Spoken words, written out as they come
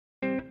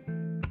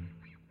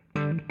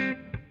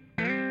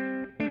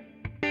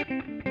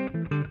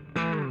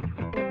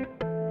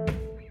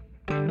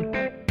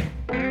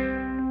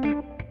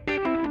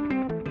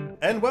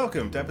and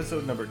welcome to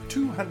episode number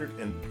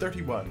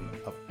 231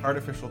 of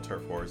Artificial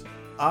Turf Wars.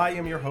 I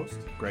am your host,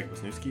 Greg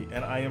Wisniewski,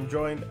 and I am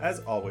joined,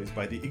 as always,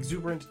 by the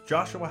exuberant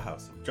Joshua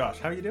Howsam. Josh,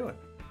 how are you doing?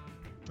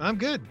 I'm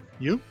good.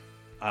 You?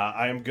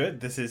 I am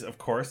good. This is, of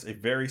course, a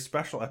very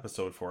special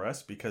episode for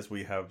us because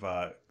we have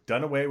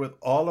done away with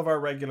all of our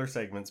regular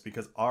segments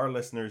because our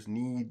listeners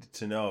need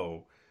to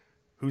know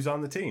who's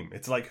on the team.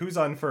 It's like who's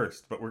on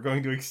first, but we're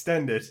going to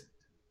extend it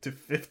to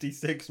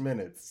 56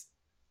 minutes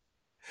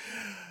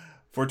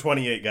for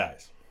 28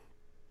 guys.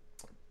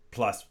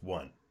 Plus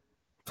one.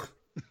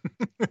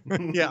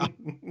 Yeah.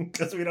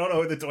 Because we don't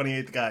know who the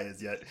 28th guy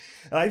is yet.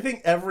 And I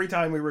think every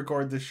time we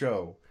record the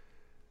show,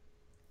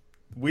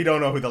 we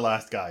don't know who the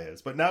last guy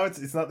is. But now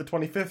it's not the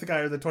 25th guy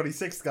or the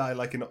 26th guy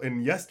like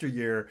in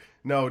yesteryear.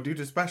 No, due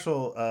to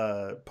special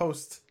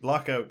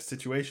post-lockout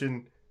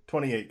situation,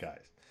 28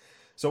 guys.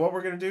 So what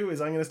we're going to do is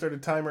I'm going to start a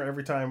timer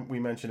every time we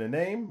mention a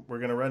name. We're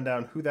going to run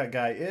down who that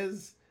guy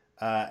is.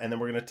 And then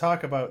we're going to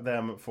talk about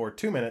them for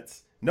 2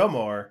 minutes, no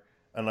more,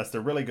 unless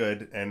they're really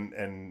good. And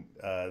then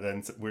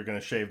we're going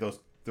to shave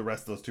the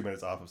rest of those 2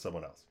 minutes off of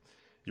someone else.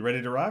 You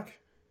ready to rock?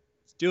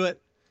 Let's do it.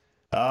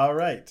 All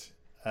right.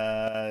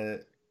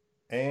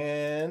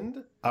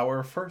 And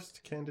our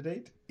first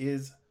candidate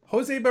is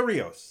Jose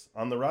Barrios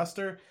on the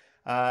roster.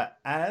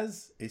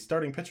 As a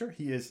starting pitcher,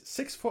 he is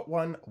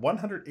 6'1",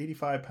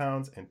 185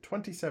 pounds, and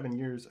 27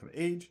 years of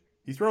age.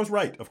 He throws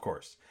right, of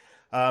course.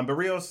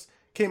 Barrios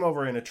came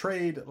over in a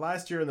trade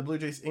last year, and the Blue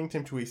Jays inked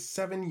him to a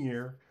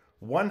 7-year,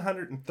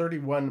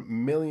 $131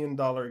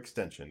 million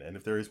extension. And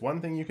if there is one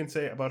thing you can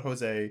say about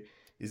Jose,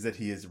 is that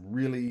he is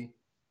really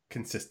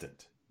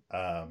consistent.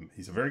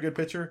 He's a very good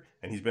pitcher,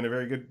 and he's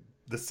been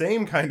the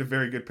same kind of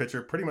very good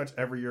pitcher pretty much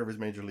every year of his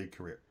major league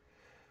career.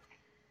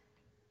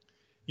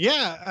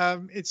 Yeah,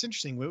 it's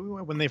interesting.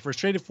 When they first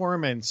traded for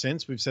him, and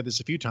since, we've said this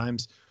a few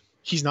times,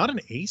 he's not an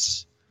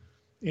ace.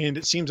 And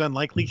it seems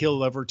unlikely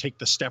he'll ever take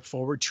the step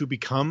forward to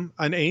become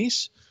an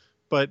ace.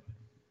 But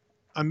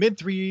a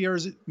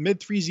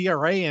mid-3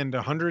 ERA and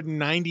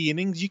 190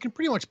 innings, you can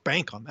pretty much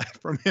bank on that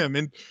from him.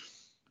 And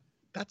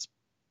that's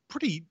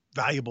pretty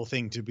valuable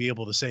thing to be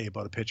able to say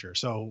about a pitcher.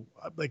 So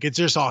it's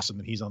just awesome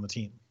that he's on the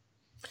team.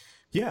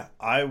 Yeah,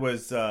 I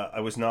was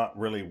not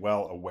really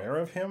well aware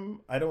of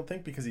him, I don't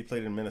think, because he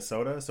played in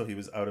Minnesota, so he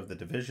was out of the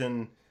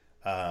division.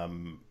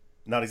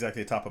 Not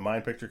exactly a top of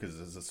mind picture because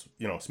it's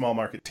a small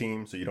market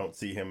team, so you don't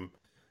see him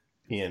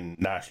in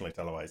nationally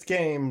televised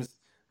games.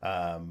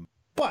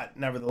 But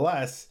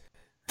nevertheless,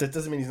 that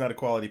doesn't mean he's not a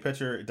quality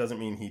pitcher. It doesn't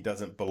mean he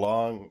doesn't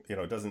belong.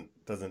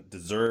 Doesn't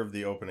deserve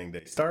the opening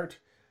day start.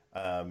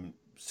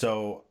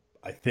 So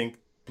I think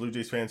Blue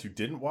Jays fans who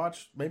didn't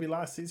watch maybe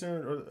last season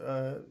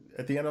or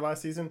at the end of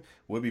last season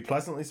will be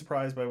pleasantly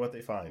surprised by what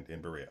they find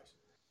in Barrios.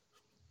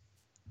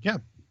 Yeah,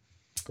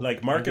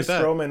 like Marcus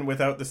Stroman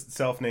without the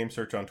self-name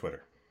search on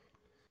Twitter.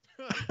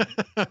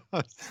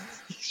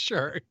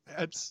 Sure,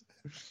 it's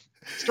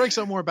strikes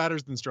out more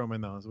batters than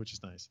Stroman though, which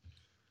is nice.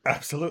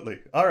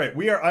 Absolutely. All right,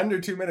 we are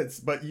under 2 minutes,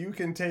 but you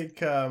can take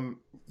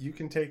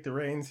the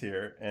reins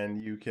here,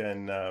 and you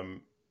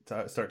can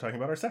start talking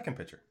about our second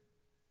pitcher.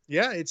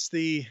 Yeah, it's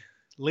the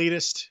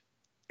latest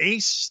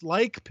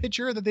ace-like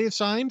pitcher that they've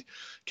signed,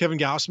 Kevin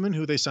Gausman,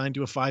 who they signed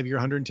to a 5-year,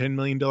 $110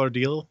 million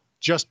deal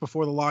just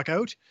before the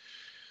lockout.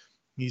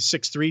 He's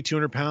 6'3",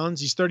 200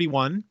 pounds. He's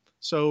 31.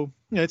 So,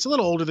 it's a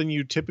little older than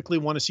you typically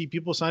want to see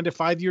people signed to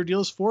 5-year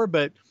deals for,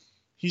 but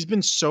he's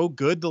been so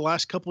good the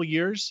last couple of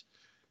years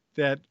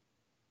that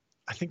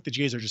I think the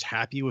Jays are just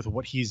happy with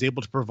what he's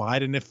able to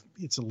provide. And if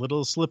it's a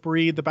little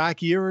slippery the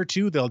back year or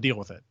two, they'll deal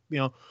with it.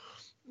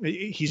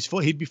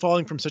 He'd be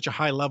falling from such a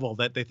high level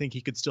that they think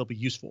he could still be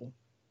useful.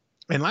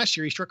 And last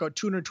year he struck out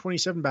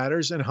 227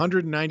 batters and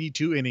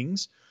 192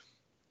 innings.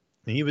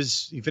 And he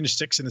finished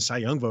 6th in the Cy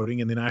Young voting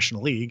in the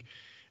National League.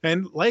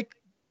 And like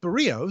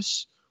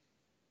Barrios,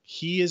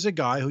 he is a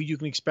guy who you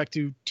can expect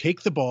to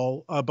take the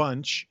ball a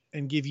bunch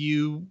and give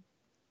you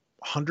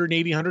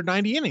 180,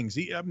 190 innings.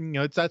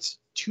 That's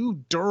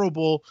two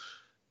durable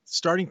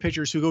starting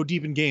pitchers who go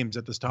deep in games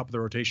at the top of the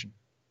rotation.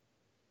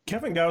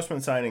 Kevin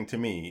Gausman signing, to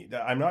me,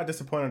 I'm not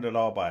disappointed at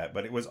all by it,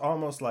 but it was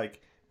almost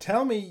like,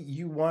 tell me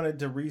you wanted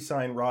to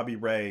re-sign Robbie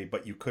Ray,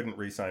 but you couldn't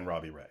re-sign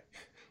Robbie Ray.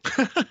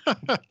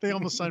 They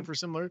almost signed for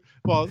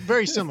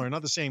very similar,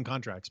 not the same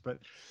contracts, but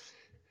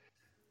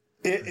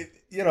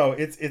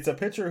it's a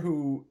pitcher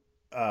who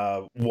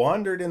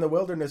wandered in the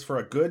wilderness for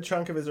a good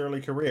chunk of his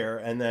early career,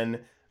 and then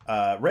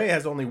Ray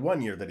has only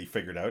 1 year that he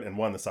figured out and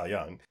won the Cy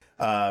Young,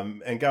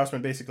 and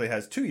Gausman basically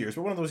has 2 years,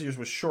 but one of those years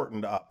was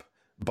shortened up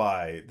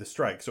by the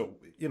strike. So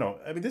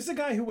this is a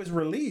guy who was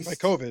released by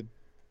COVID.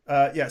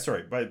 By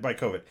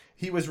COVID.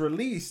 He was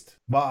released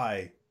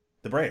by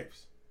the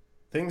Braves.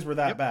 Things were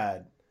that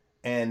bad,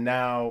 and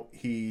now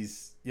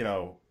he's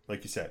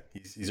like you said,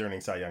 he's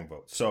earning Cy Young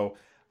votes. So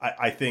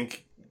I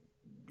think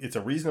it's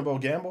a reasonable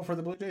gamble for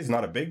the Blue Jays.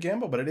 Not a big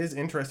gamble, but it is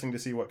interesting to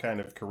see what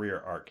kind of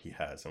career arc he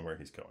has and where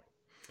he's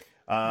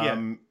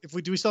going. If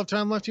we still have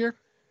time left here?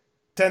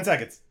 10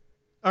 seconds.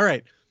 All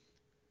right.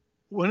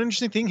 one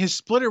interesting thing, his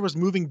splitter was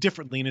moving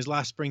differently in his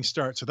last spring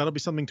start. So that'll be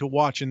something to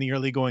watch in the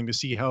early going to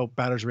see how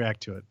batters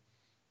react to it.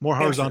 More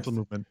horizontal Interesting.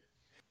 movement.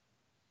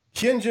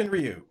 Hyunjin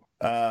Ryu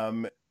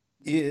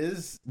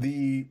is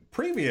the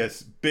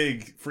previous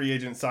big free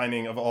agent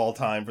signing of all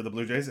time for the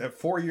Blue Jays at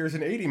 4 years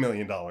and $80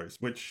 million,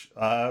 which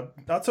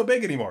not so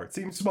big anymore. It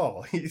seems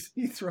small. He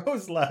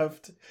throws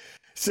left,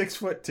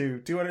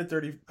 6'2",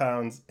 230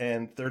 pounds,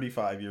 and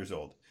 35 years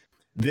old.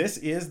 This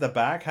is the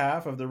back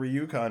half of the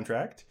Ryu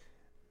contract.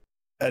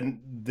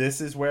 And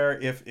this is where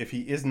if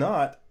he is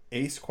not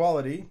ace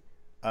quality,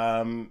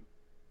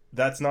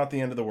 that's not the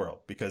end of the world,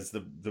 because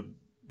the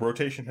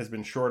rotation has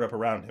been shored up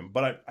around him.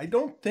 But I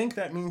don't think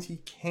that means he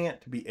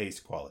can't be ace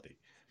quality.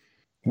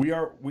 We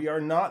are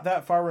not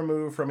that far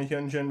removed from a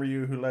Hyunjin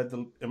Ryu who led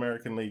the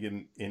American League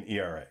in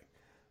ERA.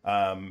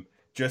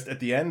 Just at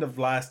the end of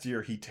last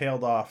year, he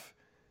tailed off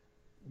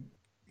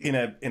in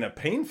a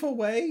painful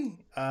way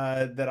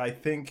that I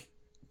think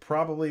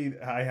probably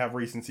I have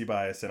recency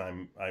bias,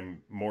 and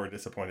I'm more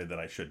disappointed than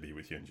I should be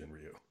with Hyunjin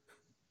Ryu.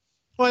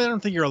 Well, I don't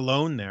think you're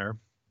alone there.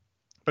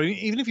 But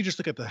even if you just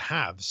look at the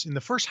halves, in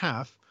the first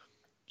half,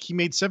 he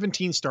made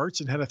 17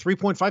 starts and had a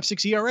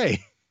 3.56 ERA,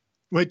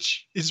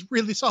 which is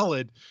really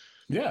solid.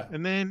 Yeah.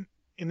 And then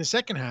in the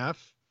second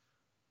half,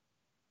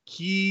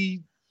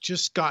 he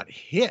just got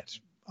hit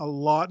a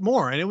lot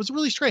more. And it was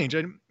really strange.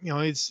 And,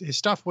 his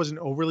stuff wasn't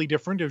overly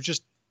different. It was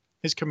just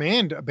his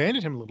command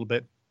abandoned him a little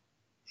bit.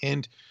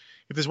 And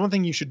if there's one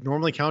thing you should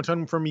normally count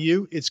on from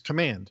you, it's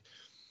command.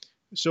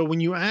 So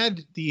when you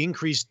add the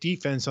increased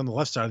defense on the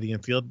left side of the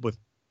infield with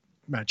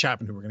Matt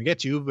Chapman, who we're going to get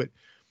to,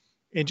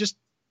 and just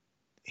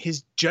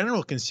his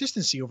general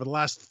consistency over the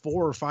last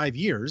 4 or 5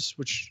 years,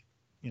 which,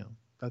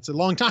 that's a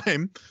long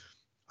time,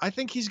 I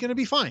think he's going to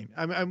be fine.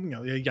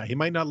 He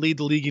might not lead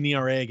the league in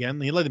ERA again.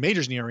 He led the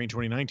majors in ERA in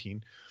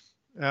 2019,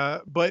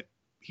 but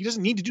he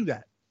doesn't need to do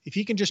that. If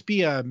he can just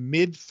be a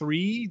mid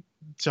 3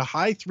 to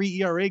high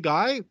 3 ERA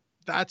guy,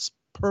 that's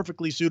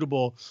perfectly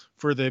suitable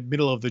for the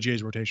middle of the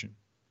Jays rotation.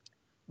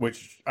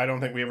 Which I don't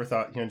think we ever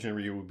thought Hyunjin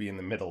Ryu would be in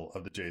the middle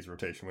of the Jays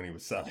rotation when he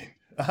was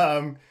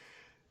signed.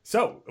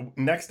 So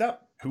next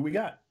up, who we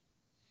got?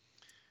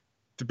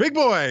 The big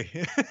boy,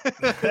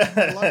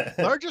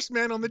 largest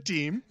man on the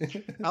team,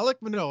 Alek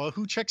Manoah,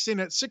 who checks in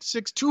at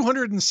 6'6",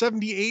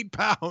 278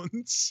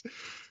 pounds.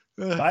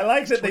 I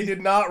like that they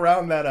did not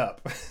round that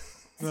up.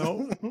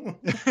 No.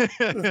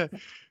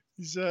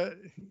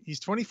 He's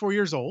 24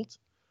 years old,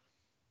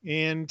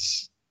 and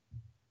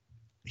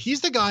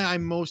he's the guy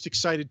I'm most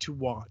excited to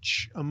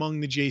watch among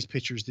the Jays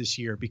pitchers this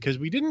year, because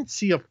we didn't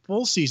see a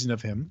full season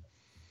of him.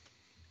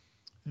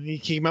 He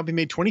came up, he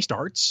made 20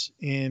 starts,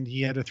 and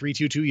he had a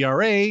 3.22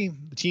 ERA.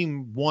 The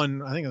team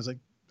won, I think it was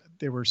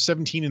they were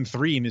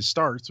 17-3 in his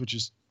starts, which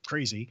is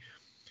crazy.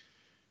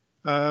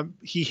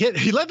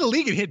 He led the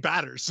league in hit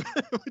batters,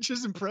 which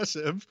is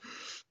impressive.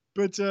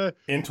 But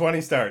in 20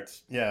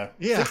 starts, yeah.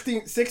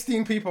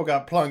 16 people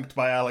got plunked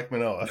by Alek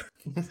Manoah.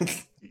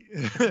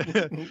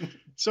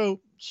 So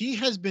he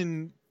has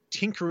been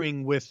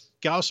tinkering with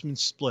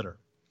Gausman's splitter.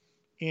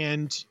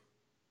 And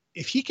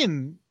if he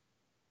can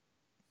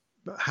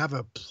have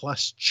a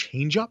plus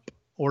changeup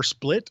or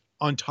split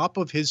on top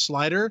of his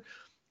slider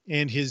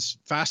and his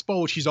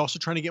fastball, which he's also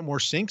trying to get more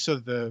sync so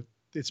that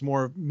it's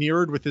more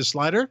mirrored with his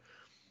slider,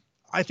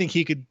 I think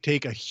he could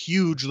take a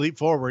huge leap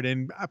forward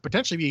and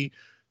potentially be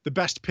the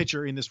best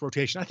pitcher in this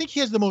rotation. I think he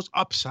has the most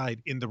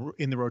upside in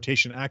the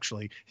rotation,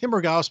 actually, him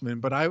or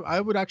Gausman, but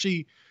I would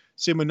actually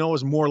say Manoah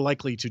is more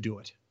likely to do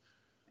it.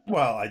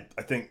 Well,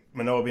 I think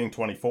Manoah being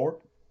 24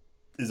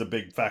 is a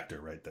big factor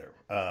right there.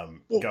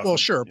 Well,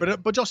 sure,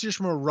 but also just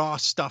from a raw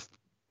stuff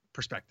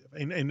perspective,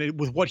 and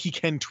with what he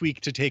can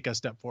tweak to take a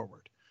step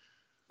forward.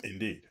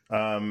 Indeed.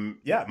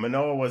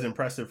 Manoah was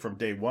impressive from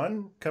day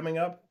one coming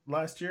up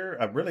last year.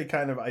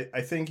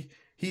 I think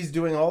he's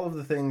doing all of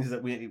the things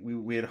that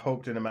we had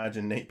hoped and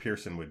imagined Nate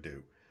Pearson would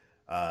do.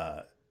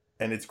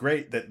 And it's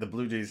great that the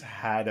Blue Jays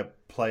had a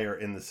player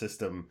in the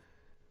system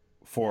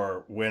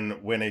for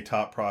when a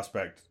top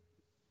prospect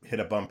hit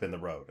a bump in the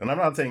road. And I'm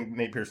not saying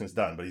Nate Pearson's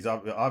done, but he's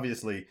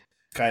obviously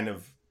kind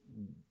of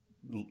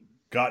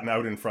gotten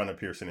out in front of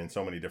Pearson in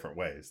so many different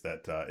ways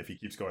that if he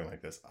keeps going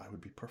like this, I would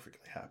be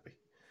perfectly happy.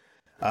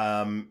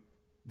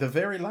 The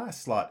very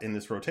last slot in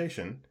this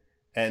rotation,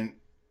 and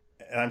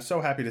I'm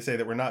so happy to say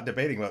that we're not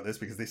debating about this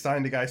because they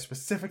signed a guy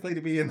specifically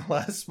to be in the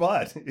last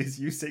spot, is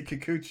Yusei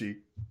Kikuchi,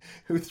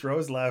 who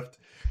throws left,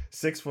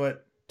 6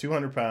 foot,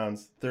 200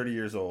 pounds, 30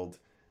 years old,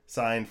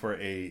 signed for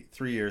a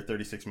 3-year,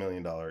 $36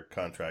 million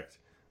contract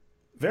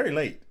very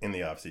late in the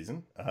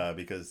offseason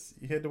because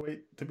he had to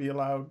wait to be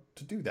allowed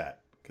to do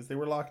that because they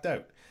were locked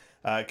out.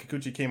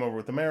 Kikuchi came over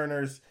with the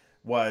Mariners,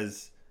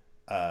 was,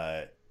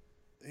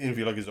 if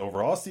you look at his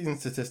overall season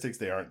statistics,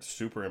 they aren't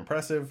super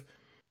impressive.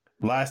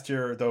 Last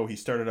year, though, he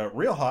started out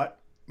real hot,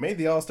 made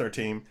the All-Star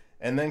team,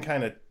 and then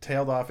kind of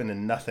tailed off into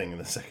nothing in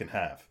the second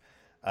half.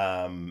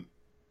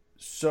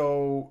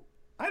 So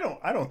I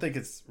don't think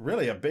it's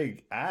really a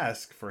big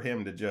ask for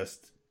him to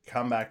just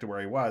come back to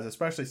where he was,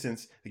 especially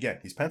since, again,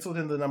 he's penciled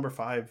in the number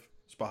 5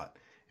 spot.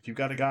 If you've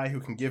got a guy who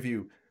can give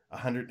you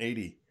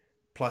 180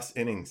 plus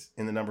innings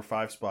in the number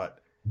 5 spot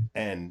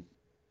and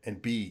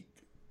be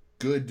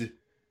good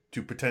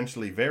to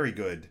potentially very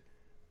good,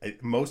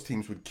 most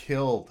teams would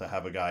kill to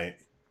have a guy,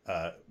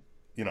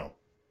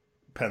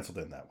 penciled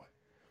in that way.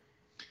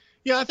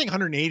 Yeah, I think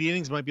 180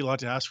 innings might be a lot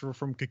to ask for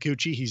from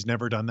Kikuchi. He's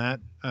never done that.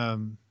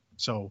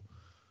 So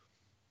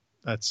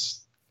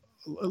that's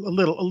a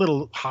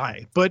little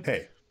high, but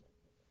hey,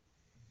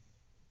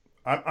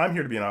 I'm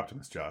here to be an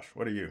optimist, Josh.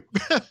 What are you?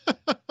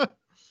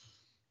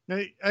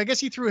 I guess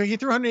he threw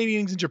 180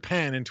 innings in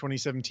Japan in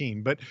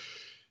 2017, but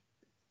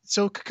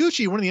so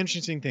Kikuchi, one of the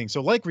interesting things.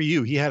 So like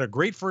Ryu, he had a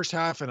great first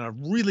half and a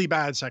really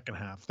bad second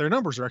half. Their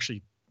numbers are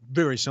actually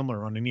very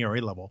similar on an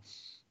ERA level,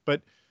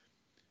 but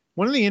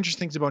one of the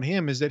interesting things about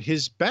him is that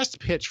his best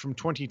pitch from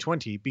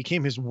 2020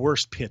 became his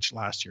worst pitch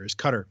last year, his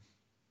cutter.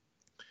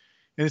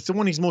 And it's the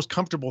one he's most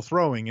comfortable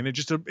throwing. And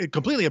it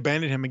completely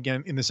abandoned him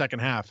again in the second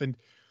half. And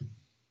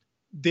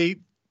they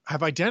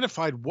have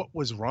identified what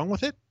was wrong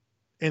with it.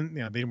 And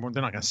they're not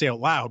going to say out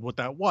loud what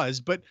that was,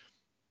 but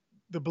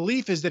the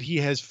belief is that he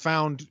has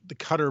found the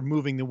cutter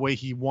moving the way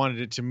he wanted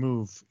it to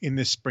move in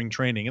this spring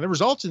training. And the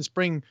results in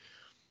spring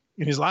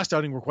in his last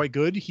outing were quite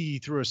good. He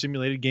threw a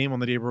simulated game on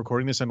the day we're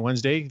recording this on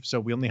Wednesday. So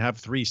we only have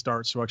 3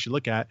 starts to actually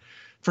look at.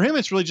 For him,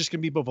 it's really just going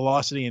to be about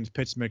velocity and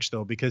pitch mix,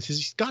 though, because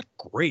he's got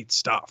great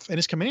stuff and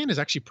his command is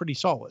actually pretty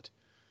solid.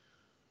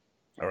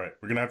 All right.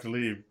 We're going to have to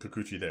leave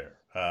Kikuchi there.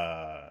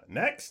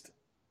 Next.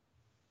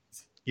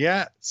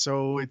 Yeah.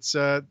 So it's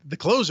the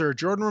closer,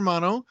 Jordan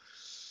Romano,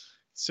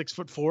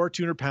 6'4",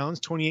 200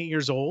 pounds, 28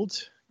 years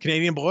old.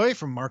 Canadian boy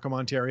from Markham,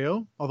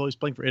 Ontario, although he's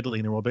playing for Italy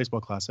in the World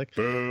Baseball Classic.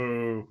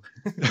 Boo.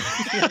 Did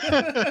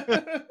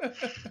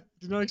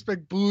not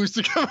expect boos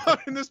to come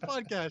out in this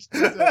podcast.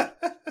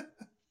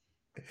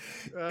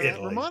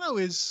 Romano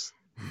is,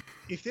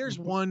 if there's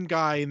one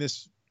guy in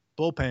this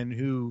bullpen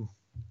who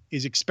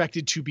is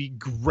expected to be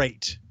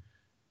great,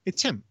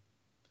 it's him.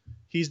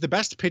 He's the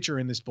best pitcher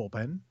in this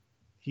bullpen.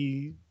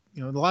 He,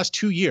 in the last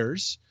 2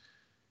 years,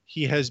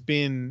 he has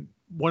been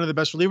one of the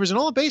best relievers in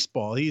all of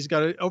baseball.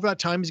 Over that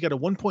time, he's got a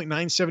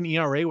 1.97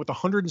 ERA with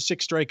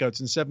 106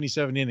 strikeouts in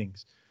 77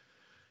 innings.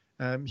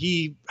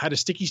 He had a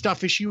sticky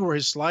stuff issue where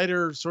his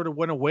slider sort of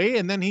went away,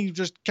 and then he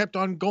just kept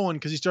on going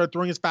because he started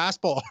throwing his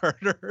fastball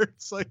harder.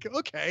 It's like,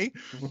 okay,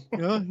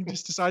 he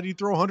just decided he'd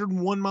throw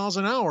 101 miles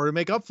an hour to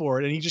make up for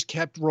it, and he just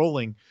kept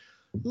rolling.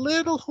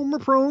 Little homer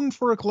prone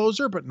for a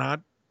closer, but not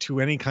to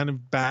any kind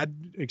of bad,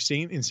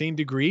 insane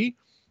degree.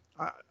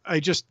 I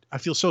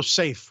feel so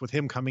safe with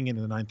him coming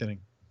into the 9th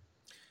inning.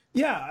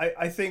 Yeah,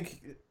 I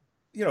think,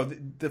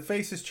 the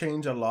faces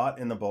change a lot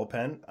in the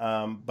bullpen,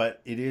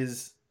 but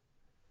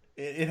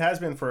it has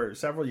been for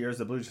several years.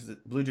 The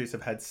Blue Jays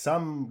have had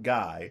some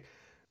guy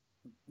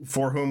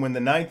for whom when the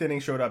 9th inning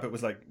showed up, it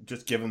was like,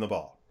 just give him the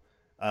ball.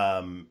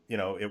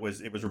 It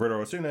was Roberto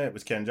Osuna, it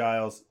was Ken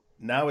Giles.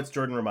 Now it's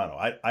Jordan Romano.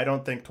 I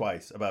don't think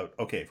twice about,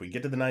 okay, if we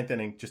get to the 9th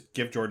inning, just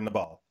give Jordan the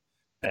ball.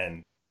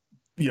 And,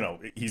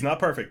 he's not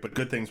perfect, but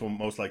good things will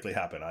most likely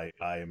happen.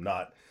 I'm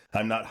not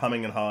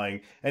humming and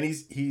hawing. And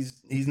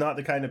he's not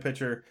the kind of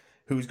pitcher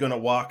who's going to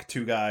walk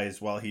 2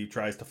 guys while he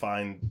tries to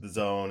find the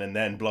zone and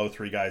then blow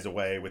 3 guys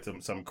away with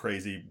some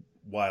crazy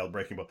wild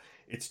breaking ball.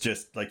 It's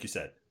just, like you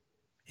said,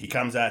 he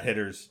comes at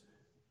hitters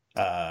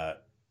and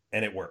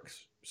it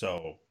works.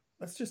 So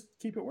let's just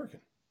keep it working.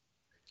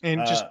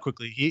 And just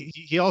quickly,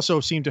 he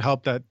also seemed to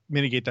help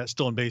mitigate that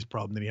stolen base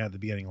problem that he had at the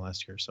beginning of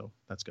last year. So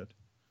that's good.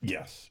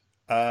 Yes.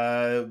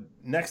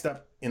 Next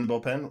up in the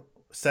bullpen,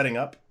 setting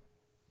up,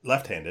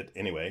 left-handed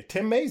anyway,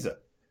 Tim Meza.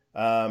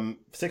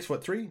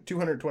 6'3",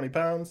 220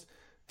 pounds,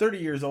 30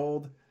 years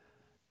old.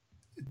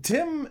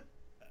 Tim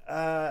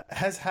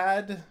has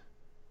had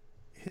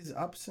his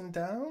ups and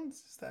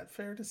downs. Is that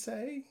fair to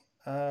say?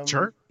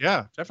 Sure.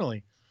 Yeah,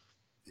 definitely.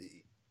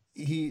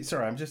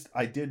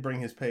 I did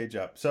bring his page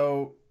up.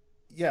 So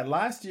yeah,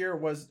 last year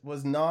was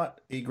not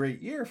a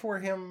great year for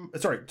him.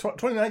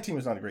 2019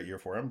 was not a great year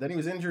for him. Then he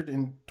was injured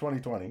in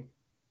 2020.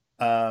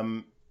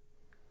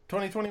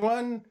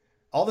 2021,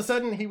 all of a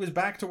sudden he was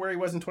back to where he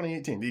was in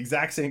 2018. The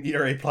exact same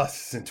ERA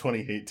plus in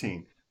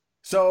 2018.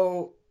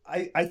 So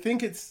I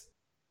think it's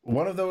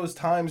one of those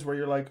times where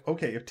you're like,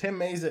 okay, if Tim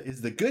Meza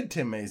is the good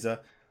Tim Meza,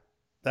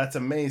 that's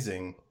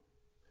amazing.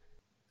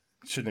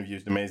 Shouldn't have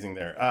used amazing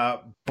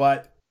there.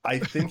 But I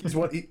think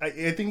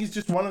I think he's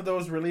just one of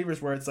those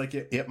relievers where it's like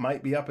it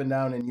might be up and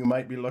down, and you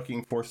might be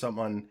looking for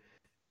someone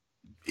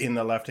in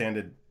the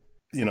left-handed,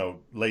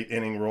 late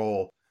inning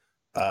role,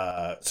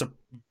 sort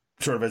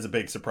of as a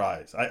big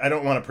surprise. I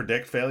don't want to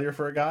predict failure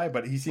for a guy,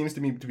 but he seems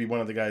to me to be one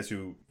of the guys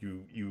who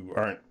you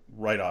aren't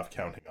right off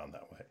counting on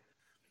that way.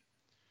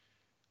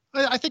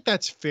 I think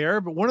that's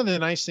fair, but one of the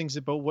nice things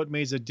about what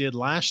Meza did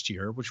last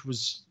year, which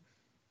was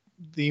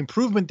the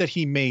improvement that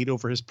he made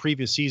over his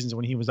previous seasons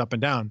when he was up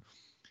and down,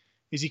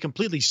 is he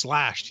completely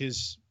slashed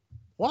his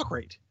walk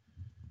rate.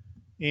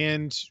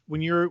 And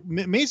when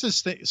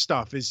Meza's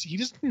stuff is he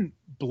doesn't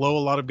blow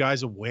a lot of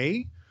guys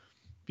away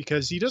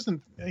because he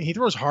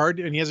throws hard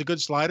and he has a good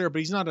slider, but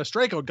he's not a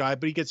strikeout guy,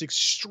 but he gets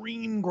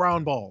extreme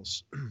ground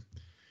balls,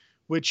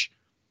 which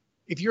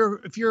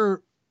if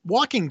you're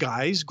walking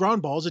guys,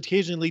 ground balls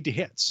occasionally lead to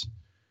hits.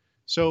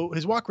 So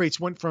his walk rates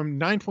went from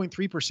 9.3%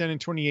 in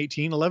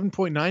 2018,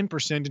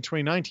 11.9% in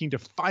 2019 to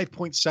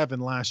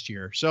 5.7 last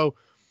year. So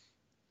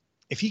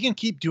if he can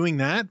keep doing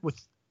that with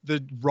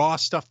the raw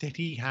stuff that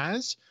he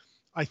has,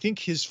 I think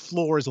his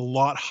floor is a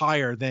lot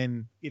higher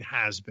than it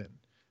has been.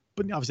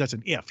 But obviously that's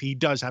an if. He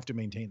does have to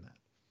maintain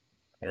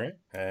that. All right.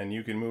 And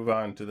you can move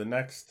on to the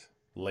next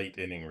late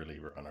inning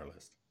reliever on our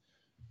list.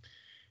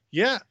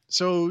 Yeah.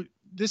 So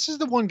this is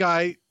the one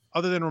guy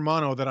other than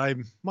Romano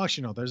that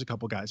there's a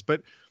couple guys,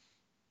 but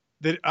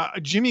that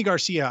Jimmy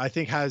Garcia, I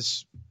think,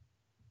 has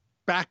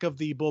back of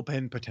the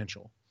bullpen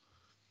potential.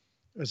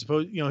 I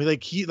suppose,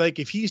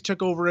 if he's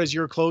took over as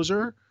your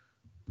closer,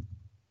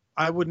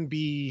 I wouldn't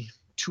be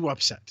too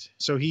upset.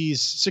 So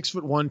he's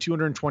 6'1",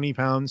 220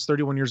 pounds,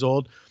 31 years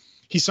old.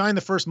 He signed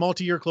the first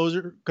multi-year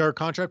closer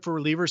contract for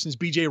reliever since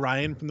BJ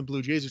Ryan from the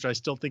Blue Jays, which I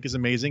still think is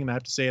amazing. And I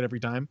have to say it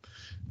every time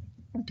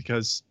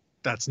because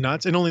that's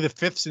nuts. And only the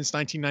fifth since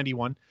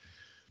 1991.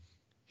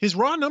 His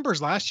raw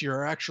numbers last year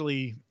are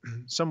actually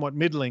somewhat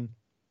middling,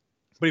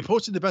 but he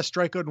posted the best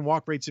strikeout and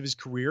walk rates of his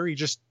career. He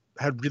just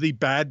had really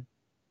bad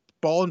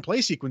ball and play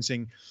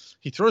sequencing.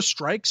 He throws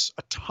strikes,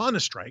 a ton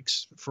of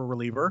strikes for a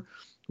reliever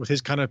with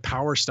his kind of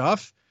power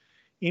stuff.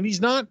 And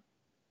he's not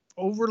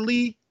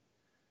overly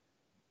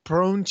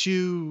prone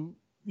to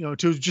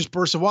just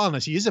bursts of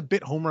wildness. He is a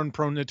bit home run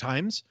prone at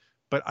times,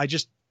 but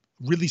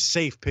really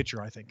safe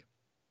pitcher, I think.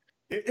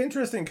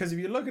 Interesting, because if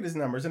you look at his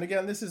numbers, and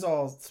again, this is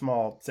all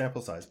small sample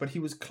size, but he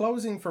was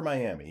closing for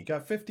Miami. He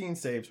got 15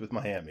 saves with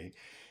Miami,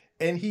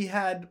 and he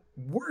had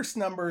worse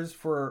numbers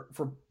for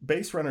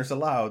base runners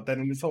allowed than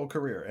in his whole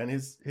career. And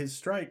his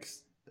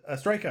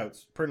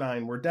strikeouts per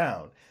 9 were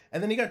down.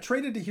 And then he got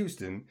traded to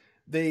Houston.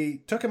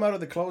 They took him out of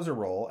the closer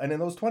role, and in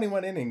those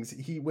 21 innings,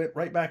 he went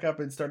right back up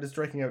and started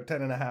striking out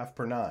 10.5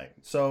 per 9.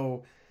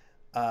 So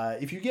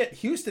if you get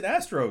Houston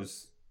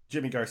Astros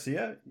Jimmy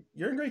Garcia,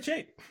 you're in great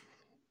shape.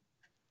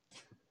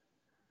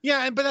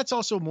 Yeah, but that's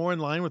also more in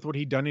line with what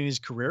he'd done in his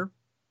career,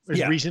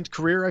 recent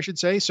career, I should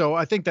say. So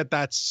I think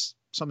that's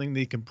something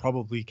they can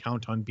probably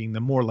count on being the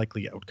more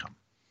likely outcome.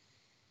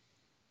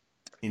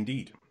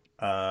 Indeed.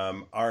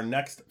 Our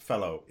next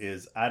fellow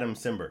is Adam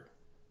Cimber.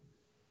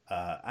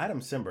 Adam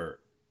Cimber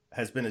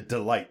has been a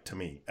delight to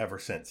me ever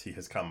since he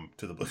has come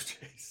to the Blue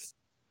Jays.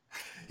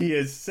 He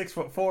is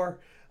 6'4",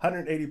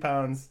 180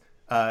 pounds,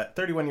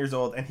 31 years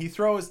old, and he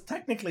throws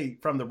technically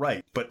from the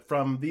right, but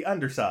from the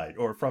underside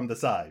or from the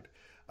side.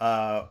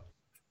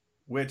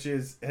 Which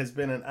has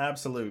been an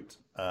absolute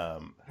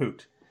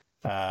hoot.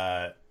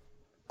 I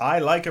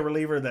like a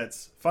reliever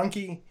that's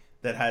funky,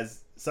 that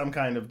has some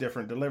kind of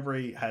different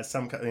delivery, has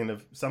some kind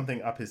of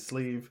something up his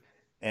sleeve,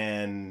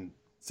 and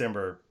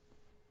Cimber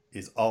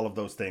is all of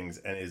those things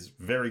and is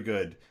very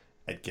good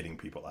at getting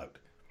people out.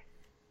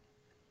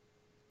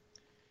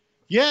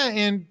 Yeah,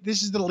 and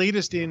this is the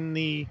latest in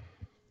the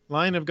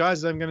line of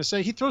guys that I'm going to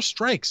say. He throws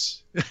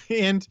strikes,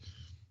 and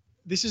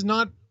this is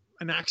not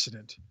an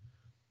accident.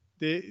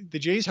 The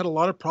Jays had a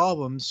lot of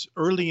problems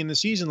early in the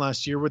season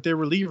last year with their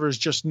relievers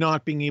just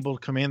not being able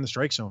to command the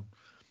strike zone.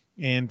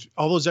 And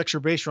all those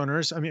extra base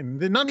runners, I mean,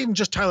 they're not even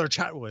just Tyler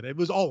Chatwood. It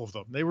was all of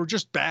them. They were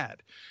just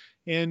bad.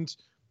 And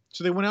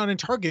so they went out and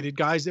targeted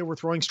guys that were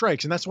throwing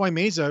strikes. And that's why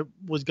Meza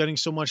was getting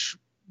so much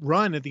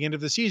run at the end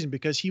of the season,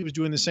 because he was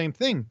doing the same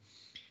thing.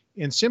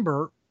 And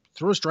Cimber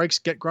throws strikes,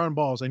 get ground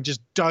balls, and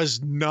just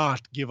does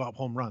not give up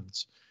home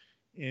runs.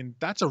 And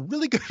that's a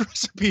really good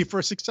recipe for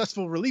a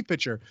successful relief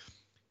pitcher.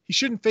 He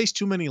shouldn't face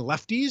too many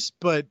lefties,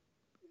 but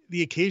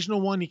the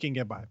occasional one he can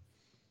get by.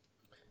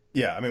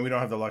 Yeah, I mean, we don't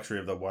have the luxury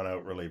of the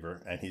one-out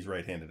reliever, and he's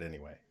right-handed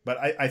anyway. But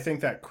I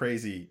think that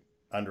crazy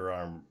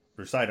underarm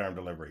or sidearm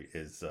delivery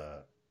is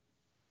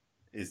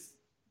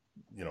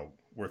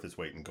worth its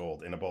weight in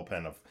gold in a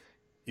bullpen of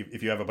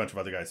if you have a bunch of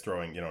other guys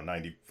throwing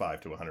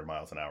 95 to 100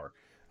 miles an hour,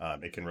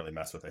 it can really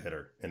mess with a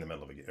hitter in the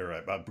middle of a game, or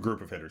a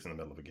group of hitters in the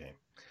middle of a game.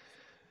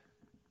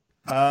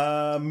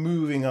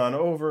 Moving on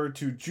over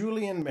to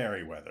Julian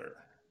Merriweather.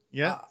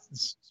 Yeah,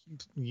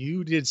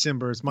 you did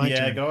Cimber. It's my turn.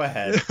 Yeah, go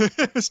ahead.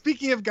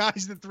 Speaking of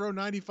guys that throw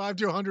 95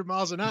 to 100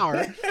 miles an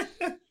hour,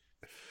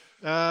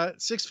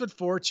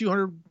 6'4",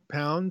 200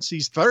 pounds.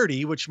 He's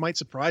 30, which might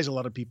surprise a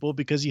lot of people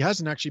because he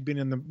hasn't actually been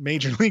in the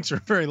major leagues for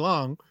very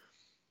long.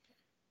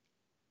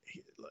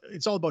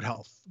 It's all about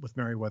health with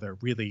Merriweather,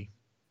 really.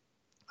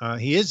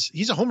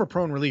 He's a homer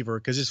prone reliever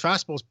because his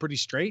fastball is pretty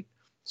straight.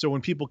 So when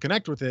people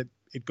connect with it,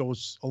 it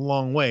goes a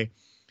long way.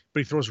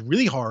 But he throws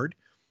really hard.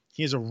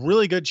 He has a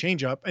really good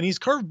changeup, and his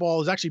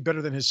curveball is actually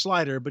better than his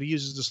slider, but he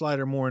uses the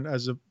slider more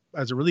as a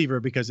reliever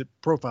because it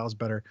profiles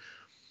better.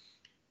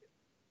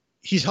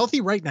 He's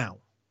healthy right now,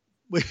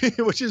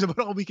 which is about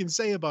all we can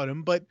say about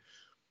him. But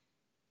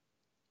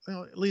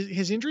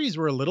his injuries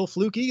were a little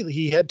fluky.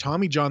 He had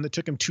Tommy John that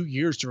took him 2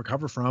 years to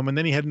recover from, and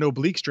then he had an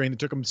oblique strain that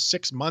took him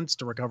 6 months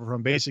to recover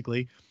from,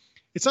 basically.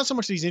 It's not so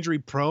much that he's injury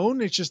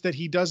prone, it's just that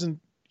he doesn't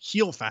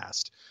heal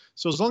fast.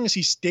 So as long as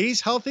he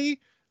stays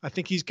healthy, I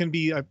think he's going to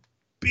be a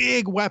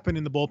big weapon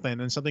in the bullpen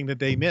and something that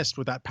they missed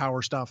with that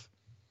power stuff.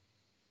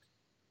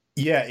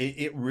 Yeah,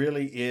 it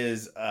really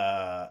is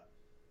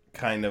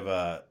kind of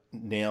a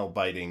nail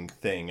biting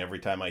thing every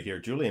time I hear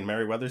Julian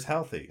Merriweather's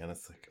healthy, and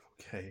it's like,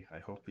 okay, I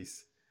hope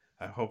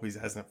he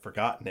hasn't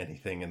forgotten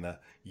anything in the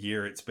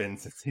year it's been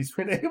since he's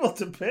been able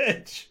to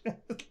pitch.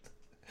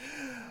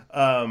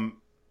 um,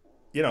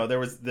 there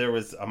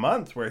was a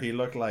month where he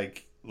looked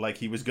like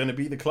he was going to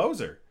be the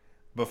closer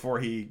before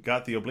he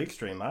got the oblique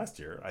strain last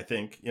year. I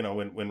think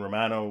when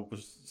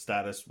Romano's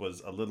status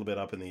was a little bit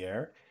up in the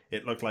air,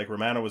 it looked like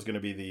Romano was going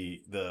to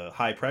be the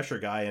high pressure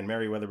guy, and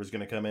Merriweather was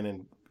going to come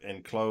in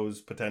and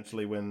close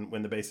potentially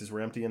when the bases were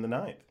empty in the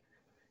ninth,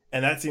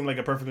 and that seemed like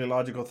a perfectly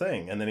logical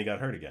thing. And then he got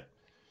hurt again.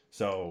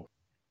 So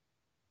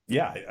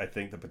yeah, I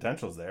think the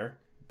potential's there,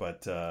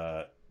 but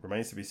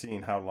remains to be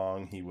seen how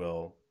long he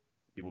will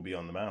be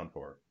on the mound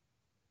for.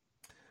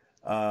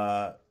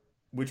 Uh,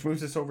 which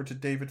moves us over to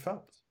David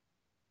Phelps.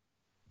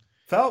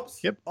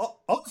 Phelps Yep.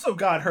 also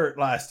got hurt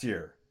last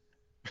year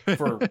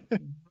for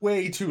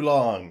way too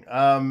long.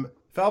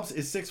 Phelps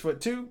is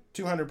 6'2",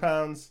 200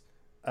 pounds,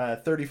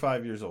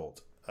 35 years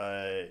old,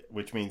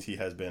 which means he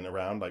has been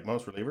around like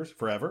most relievers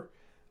forever,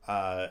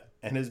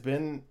 and has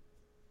been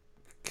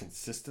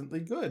consistently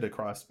good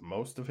across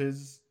most of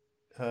his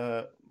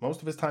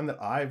time that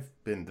I've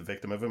been the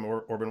victim of him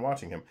or been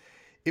watching him.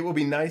 It will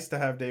be nice to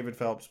have David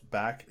Phelps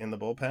back in the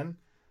bullpen.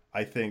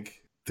 I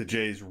think the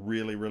Jays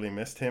really, really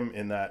missed him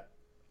in that.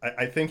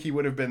 I think he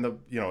would have been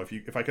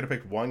if I could have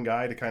picked one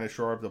guy to kind of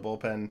shore up the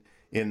bullpen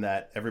in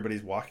that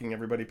everybody's walking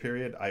everybody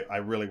period. I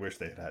really wish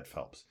they had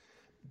Phelps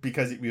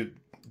because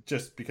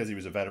he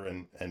was a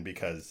veteran and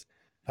because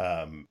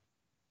um,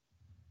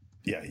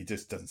 yeah, he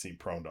just doesn't seem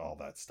prone to all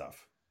that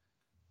stuff.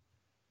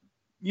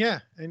 Yeah,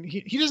 and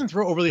he doesn't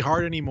throw overly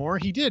hard anymore.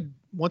 He did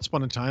once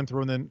upon a time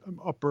throw in the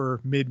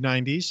upper mid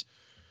 90s,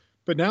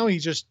 but now he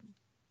just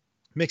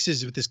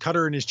mixes with his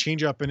cutter and his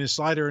changeup and his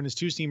slider and his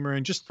two seamer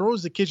and just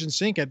throws the kitchen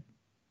sink at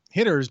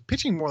hitters,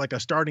 pitching more like a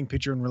starting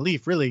pitcher in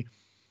relief. Really,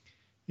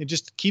 it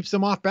just keeps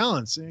them off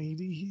balance.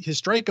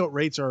 His strikeout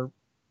rates are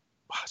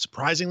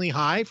surprisingly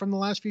high from the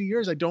last few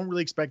years. I don't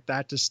really expect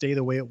that to stay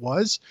the way it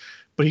was,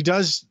 but he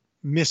does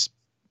miss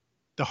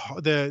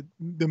the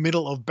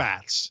middle of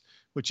bats,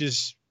 which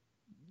is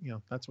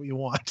that's what you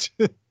want.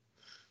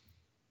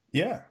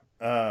 Yeah.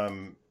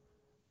 And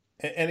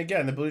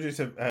again, the Blue Jays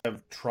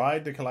have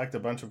tried to collect a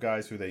bunch of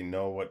guys who they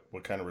know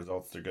what kind of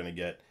results they're going to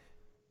get.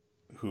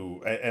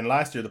 And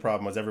last year the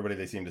problem was everybody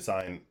they seemed to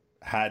sign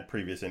had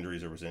previous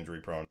injuries or was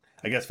injury prone.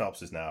 I guess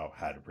Phelps has now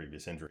had a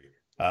previous injury.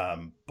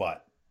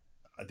 But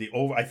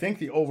I think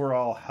the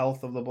overall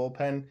health of the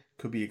bullpen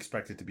could be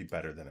expected to be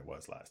better than it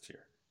was last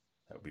year.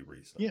 That would be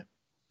reasonable. Yeah.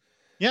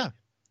 Yeah.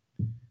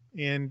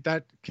 And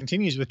that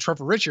continues with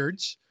Trevor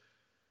Richards,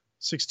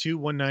 6'2",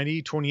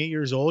 190, 28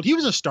 years old. He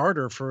was a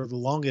starter for the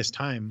longest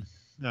time.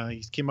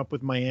 He came up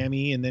with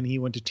Miami, and then he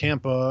went to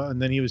Tampa,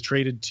 and then he was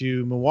traded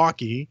to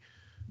Milwaukee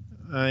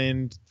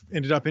and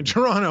ended up in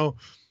Toronto.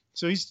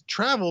 So he's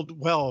traveled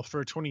well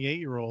for a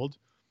 28-year-old.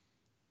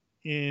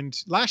 And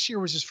last year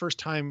was his first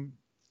time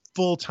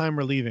full-time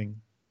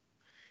relieving.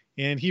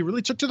 And he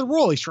really took to the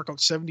role. He struck out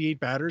 78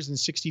 batters in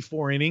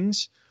 64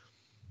 innings.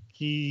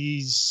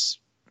 He's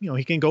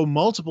he can go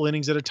multiple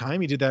innings at a time.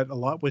 He did that a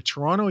lot with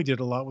Toronto. He did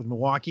a lot with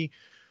Milwaukee.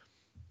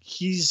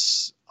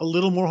 He's a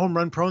little more home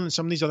run prone than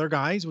some of these other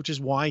guys, which is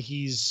why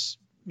he's,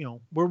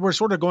 we're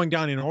sort of going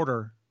down in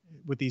order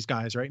with these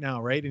guys right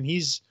now, right? And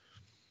he's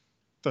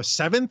the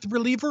seventh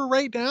reliever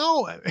right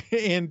now.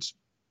 And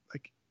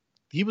like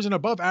he was an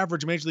above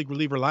average major league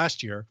reliever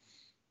last year.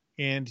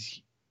 And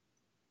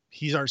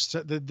he's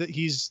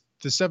he's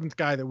the seventh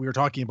guy that we were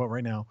talking about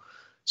right now.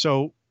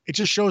 So it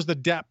just shows the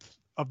depth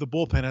of the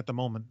bullpen at the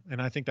moment, and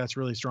I think that's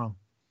really strong.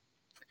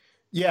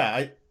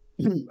 Yeah,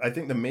 I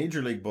think the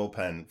major league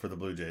bullpen for the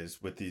Blue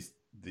Jays with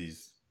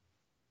these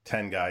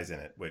 10 guys in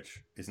it,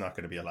 which is not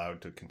going to be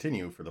allowed to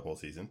continue for the whole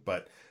season,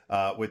 but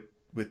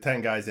with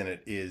 10 guys in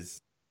it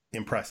is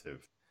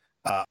impressive.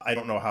 I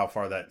don't know how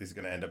far that is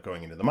going to end up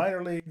going into the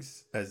minor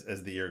leagues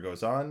as the year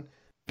goes on,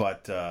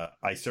 but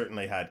I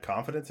certainly had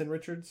confidence in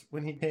Richards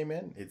when he came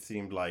in. It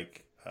seemed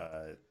like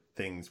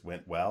things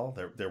went well.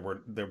 There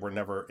were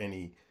never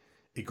any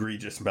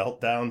egregious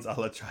meltdowns a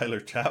la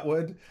Tyler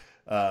Chatwood,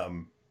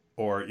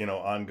 or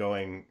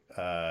ongoing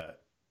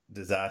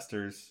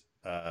disasters.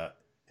 I'm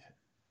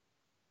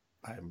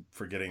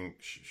forgetting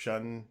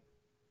Shun.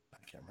 I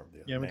can't remember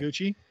the other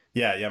Yamaguchi. name.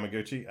 Yeah,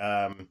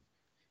 Yamaguchi.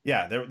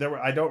 Yeah, there were.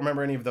 I don't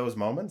remember any of those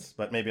moments,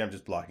 but maybe I'm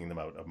just blocking them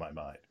out of my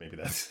mind. Maybe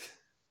that's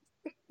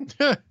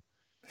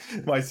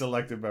my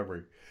selective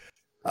memory.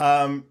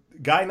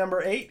 Guy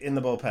number 8 in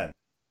the bullpen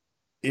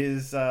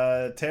is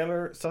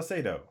Taylor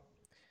Saucedo.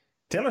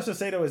 Taylor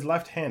Saucedo is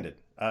left-handed.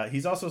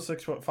 He's also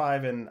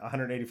 6'5" and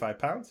 185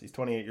 pounds. He's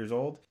 28 years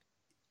old.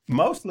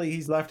 Mostly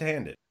he's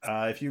left-handed.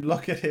 If you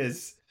look at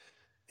his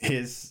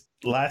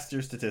last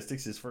year's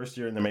statistics, his first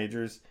year in the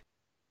majors,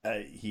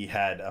 he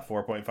had a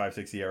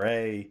 4.56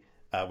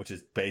 ERA, which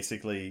is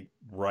basically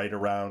right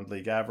around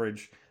league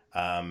average.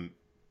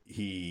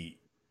 He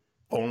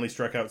only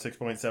struck out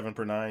 6.7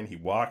 per nine. He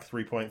walked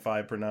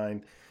 3.5 per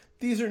nine.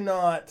 These are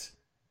not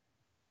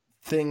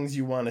things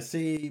you want to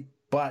see,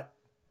 but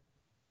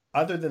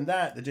other than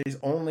that, the Jays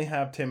only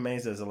have Tim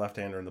Mesa as a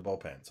left-hander in the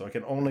bullpen. So I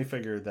can only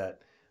figure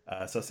that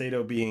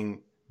Saucedo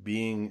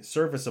being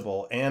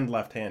serviceable and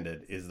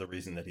left-handed is the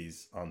reason that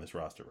he's on this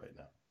roster right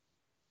now.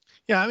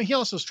 Yeah, I mean, he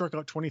also struck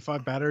out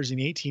 25 batters in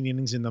 18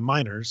 innings in the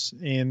minors,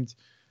 and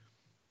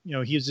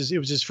it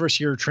was his first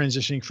year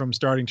transitioning from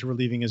starting to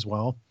relieving as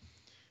well.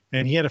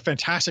 And he had a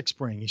fantastic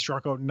spring. He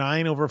struck out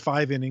 9 over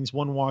 5 innings,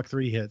 1 walk,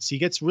 3 hits. He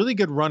gets really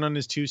good run on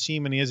his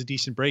 2-seam, and he has a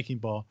decent breaking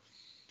ball.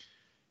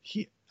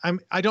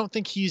 I don't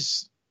think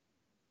he's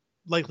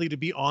likely to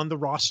be on the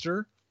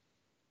roster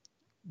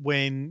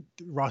when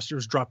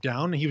rosters drop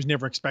down. He was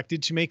never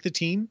expected to make the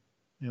team.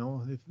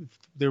 If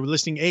they were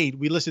listing 8,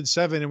 we listed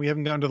 7, and we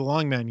haven't gotten to the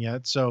long man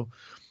yet. So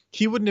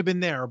he wouldn't have been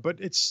there. But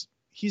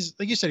he's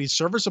like you said, he's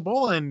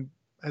serviceable, and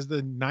as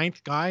the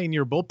 9th guy in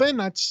your bullpen,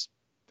 that's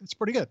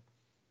pretty good.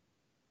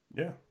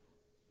 Yeah.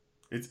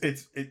 He's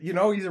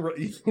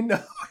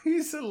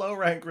a low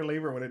rank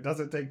reliever when it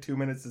doesn't take 2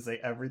 minutes to say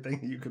everything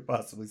you could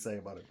possibly say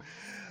about him.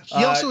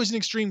 He also is an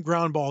extreme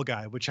ground ball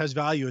guy, which has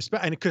value,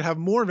 and it could have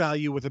more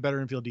value with a better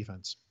infield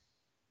defense.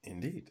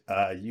 Indeed.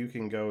 You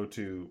can go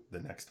to the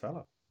next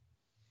fellow.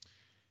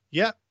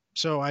 Yeah.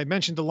 So I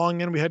mentioned the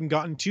long end we hadn't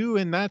gotten to,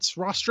 and that's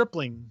Ross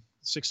Stripling,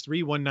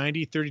 6'3",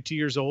 190, 32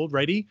 years old,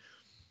 righty.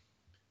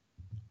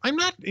 I'm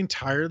not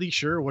entirely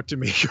sure what to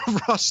make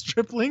of Ross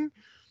Stripling.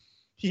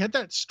 He had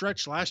that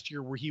stretch last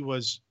year where he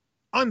was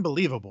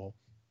unbelievable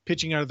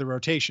pitching out of the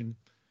rotation.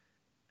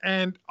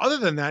 And other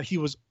than that, he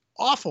was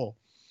awful.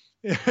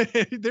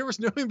 There was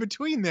no in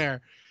between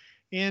there.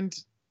 And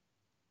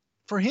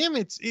for him,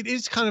 it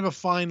is kind of a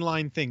fine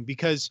line thing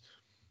because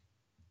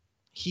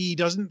he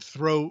doesn't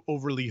throw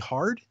overly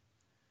hard.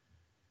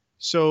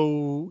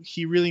 So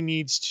he really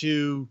needs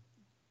to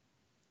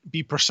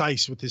be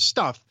precise with his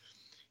stuff.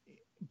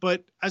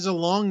 But as a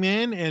long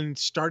man and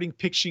starting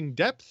pitching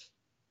depth,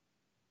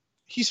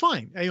 he's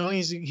fine.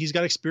 He's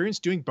got experience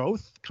doing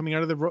both, coming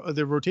out of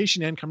the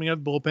rotation and coming out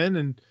of the bullpen,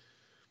 and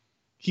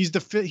he's the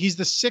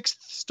 6th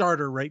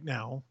starter right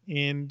now,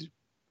 and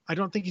I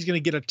don't think he's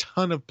going to get a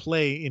ton of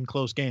play in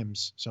close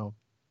games, so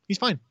he's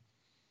fine.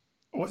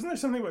 Wasn't there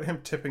something about him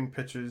tipping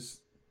pitches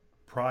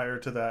prior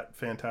to that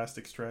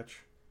fantastic stretch?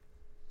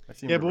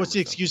 Yeah, but what's the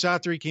excuse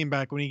after he came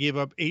back when he gave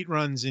up 8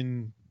 runs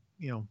in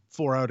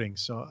 4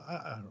 outings? So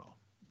I don't know.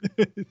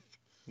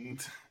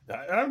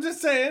 I'm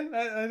just saying.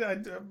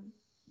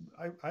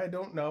 I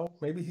don't know.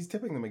 Maybe he's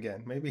tipping them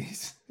again. Maybe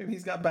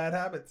he's got bad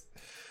habits.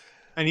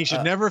 And he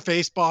should never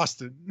face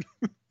Boston.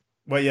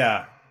 Well,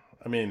 yeah.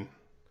 I mean,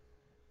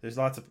 there's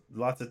lots of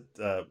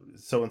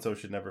so-and-so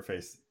should never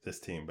face this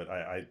team, but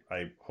I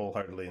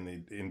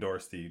wholeheartedly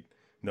endorse the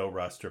no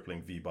Ross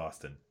Stripling v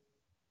Boston.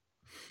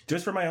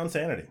 Just for my own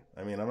sanity.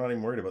 I mean, I'm not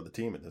even worried about the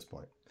team at this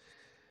point.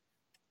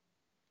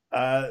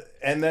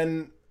 And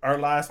then our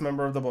last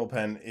member of the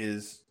bullpen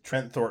is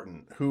Trent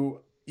Thornton, who,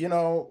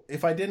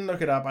 if I didn't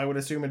look it up, I would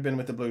assume had been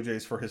with the Blue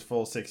Jays for his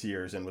full 6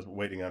 years and was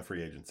waiting on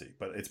free agency.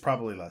 But it's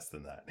probably less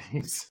than that.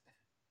 He's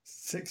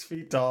 6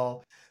 feet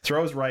tall,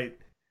 throws right,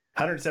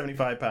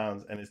 175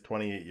 pounds, and is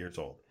 28 years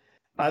old.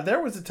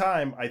 There was a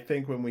time, I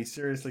think, when we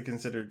seriously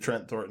considered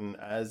Trent Thornton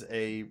as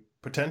a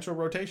potential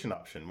rotation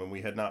option when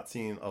we had not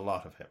seen a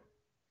lot of him.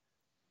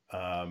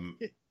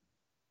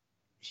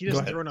 He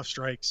doesn't throw enough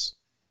strikes.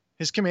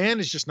 His command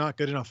is just not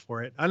good enough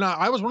for it. And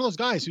I was one of those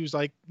guys who's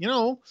like,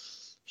 when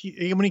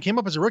he came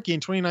up as a rookie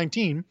in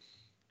 2019,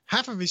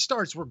 half of his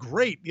starts were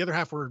great. The other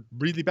half were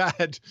really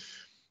bad.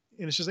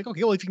 And it's just like,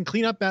 okay, well, if you can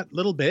clean up that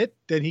little bit,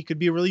 then he could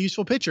be a really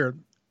useful pitcher.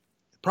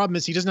 The problem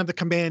is he doesn't have the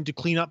command to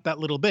clean up that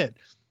little bit.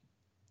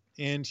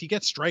 And he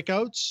gets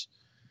strikeouts.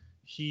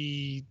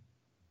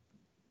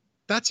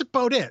 That's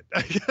about it.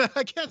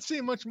 I can't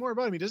say much more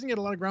about him. He doesn't get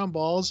a lot of ground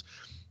balls.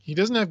 He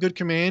doesn't have good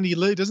command. He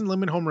doesn't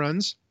limit home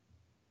runs.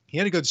 He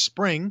had a good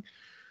spring,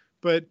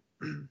 but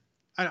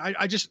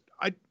I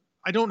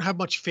don't have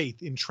much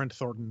faith in Trent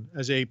Thornton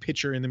as a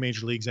pitcher in the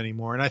major leagues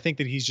anymore. And I think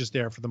that he's just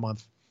there for the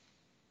month.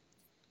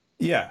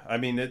 Yeah. I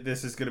mean,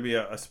 this is going to be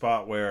a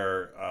spot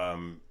where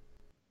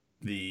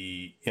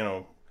you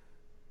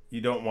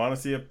don't want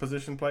to see a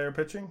position player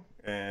pitching,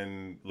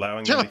 and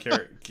allowing them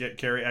to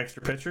carry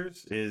extra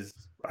pitchers is,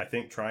 I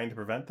think, trying to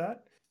prevent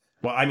that.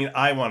 Well, I mean,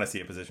 I want to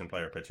see a position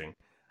player pitching,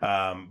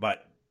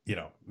 but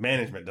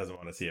management doesn't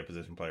want to see a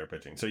position player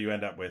pitching. So you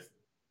end up with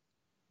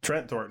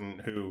Trent Thornton,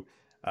 who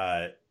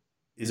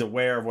is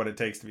aware of what it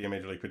takes to be a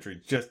major league pitcher. He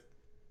just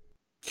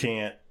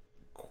can't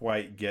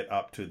quite get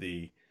up to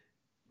the,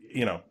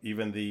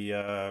 even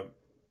the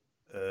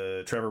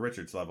Trevor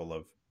Richards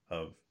level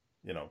of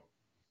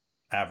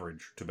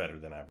average to better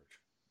than average.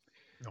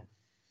 No.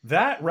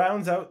 That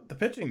rounds out the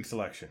pitching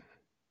selection.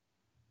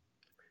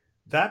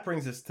 That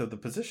brings us to the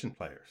position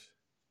players.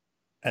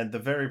 And the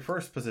very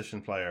first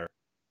position player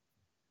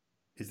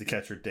is the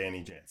catcher,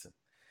 Danny Jansen.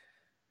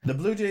 The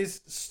Blue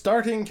Jays'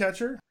 starting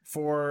catcher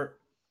for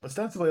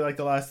ostensibly like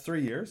the last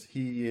 3 years.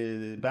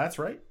 He bats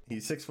right.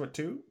 He's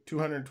 6'2",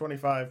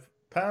 225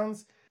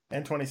 pounds,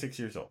 and 26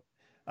 years old.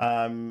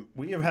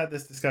 We have had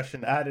this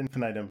discussion ad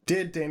infinitum.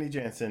 Did Danny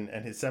Jansen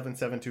and his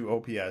 772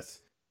 OPS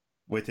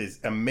with his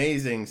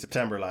amazing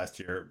September last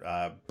year,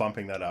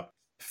 bumping that up,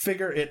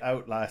 figure it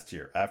out last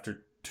year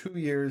after 2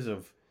 years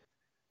of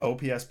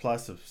OPS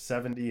plus of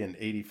 70 and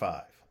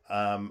 85?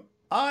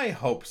 I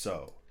hope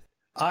so.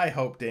 I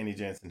hope Danny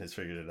Jansen has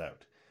figured it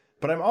out.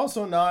 But I'm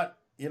also not,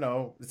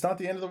 it's not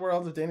the end of the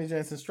world if Danny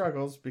Jansen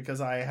struggles,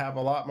 because I have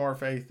a lot more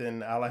faith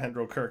in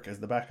Alejandro Kirk as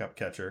the backup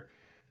catcher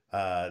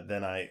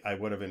than I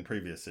would have in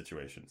previous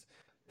situations.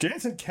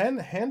 Jansen can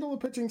handle a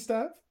pitching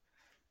staff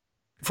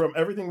from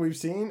everything we've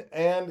seen,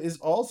 and is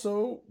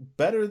also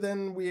better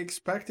than we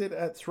expected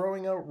at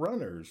throwing out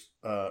runners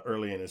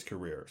early in his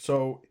career.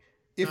 So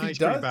if he He's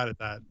does, pretty bad at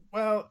that.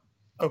 well,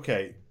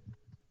 okay,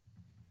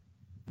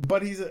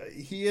 but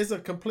he is a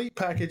complete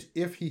package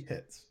if he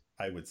hits,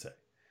 I would say,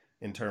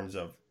 in terms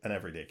of an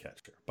everyday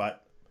catcher.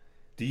 But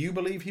do you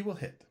believe he will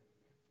hit?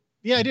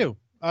 Yeah, I do.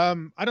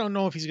 I don't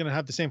know if he's going to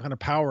have the same kind of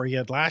power he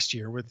had last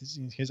year with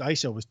his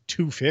ISO was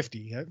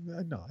 250.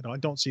 No, I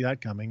don't see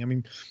that coming. I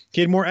mean, he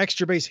had more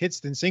extra base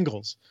hits than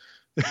singles.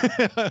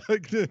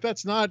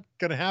 That's not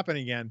going to happen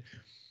again.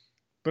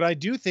 But I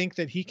do think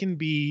that he can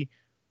be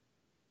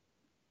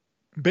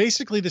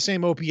basically the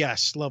same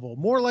OPS level,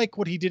 more like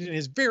what he did in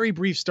his very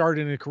brief start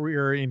in a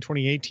career in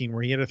 2018,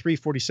 where he had a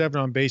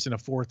 347 on base and a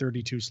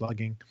 432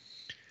 slugging.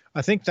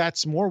 I think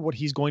that's more what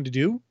he's going to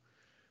do.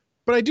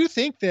 But I do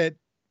think that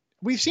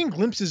we've seen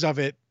glimpses of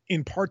it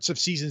in parts of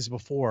seasons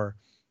before.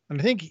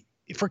 And I think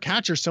for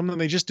catchers, some of them,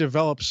 they just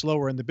develop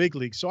slower in the big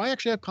league. So I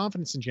actually have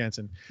confidence in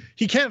Jansen.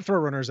 He can't throw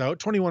runners out.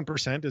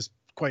 21% is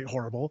quite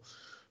horrible,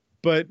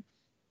 but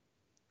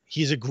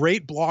he's a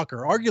great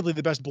blocker, arguably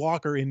the best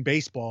blocker in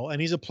baseball. And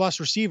he's a plus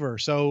receiver.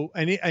 So,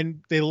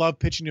 and they love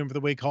pitching him for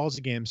the way he calls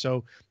the game.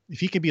 So if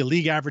he can be a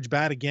league average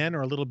bat again,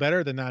 or a little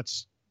better, then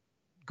that's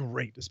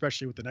great,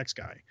 especially with the next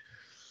guy.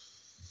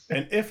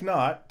 And if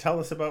not, tell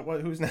us about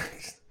who's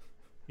next.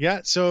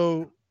 Yeah,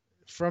 so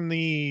from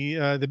the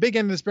big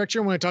end of the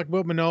spectrum, when I talk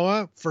about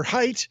Manoah for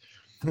height,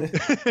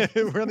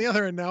 we're on the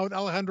other end now with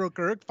Alejandro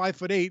Kirk,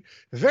 5'8",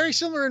 very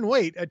similar in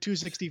weight at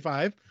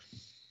 265.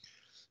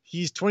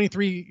 He's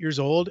 23 years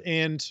old,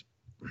 and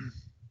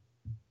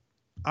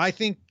I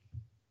think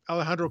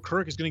Alejandro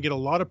Kirk is going to get a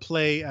lot of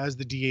play as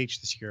the DH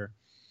this year.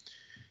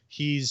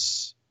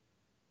 He's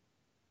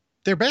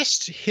their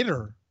best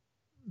hitter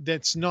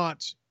that's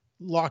not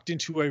locked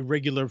into a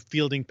regular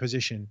fielding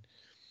position.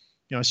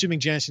 Assuming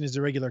Jansen is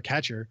the regular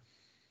catcher,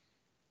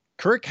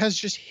 Kirk has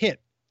just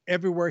hit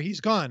everywhere he's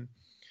gone.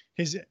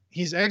 His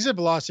exit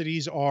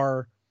velocities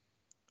are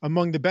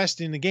among the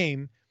best in the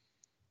game,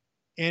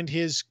 and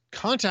his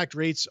contact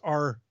rates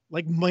are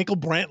like Michael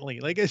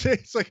Brantley. Like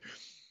it's like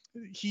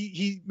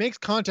he makes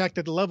contact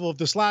at the level of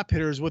the slap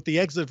hitters with the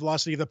exit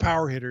velocity of the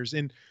power hitters.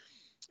 And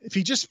if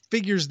he just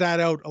figures that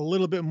out a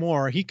little bit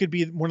more, he could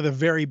be one of the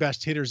very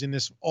best hitters in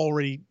this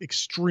already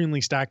extremely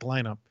stacked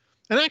lineup.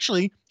 And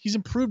actually, he's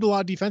improved a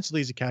lot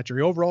defensively as a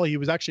catcher. Overall, he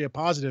was actually a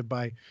positive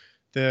by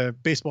the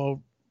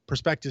Baseball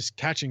Prospectus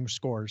catching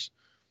scores.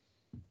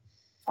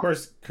 Of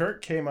course,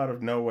 Kirk came out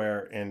of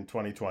nowhere in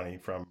 2020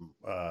 from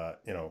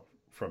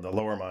from the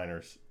lower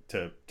minors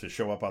to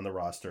show up on the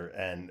roster,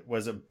 and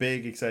was a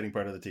big, exciting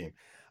part of the team.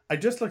 I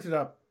just looked it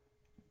up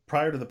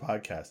prior to the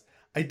podcast.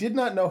 I did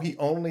not know he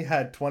only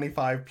had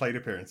 25 plate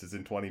appearances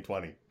in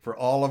 2020 for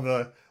all of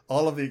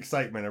the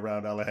excitement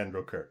around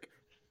Alejandro Kirk.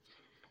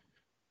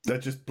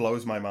 That just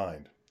blows my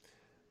mind.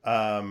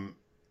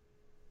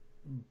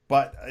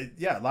 But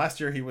last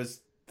year he was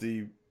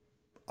the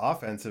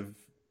offensive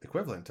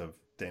equivalent of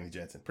Danny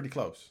Jansen, pretty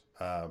close.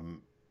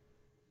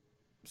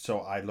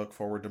 So I look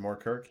forward to more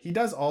Kirk. He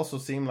does also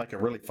seem like a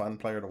really fun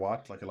player to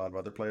watch, like a lot of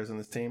other players on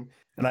this team.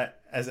 And I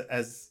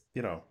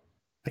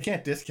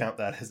can't discount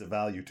that as a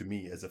value to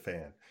me as a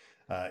fan,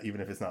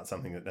 even if it's not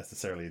something that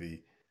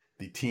necessarily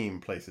the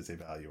team places a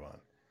value on.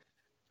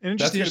 And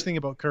just the interesting thing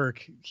about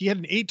Kirk, he had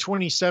an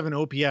 827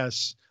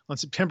 OPS on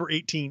September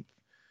 18th.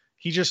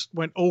 He just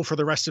went 0 for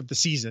the rest of the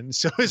season.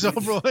 So his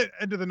overall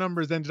end of the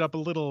numbers ended up a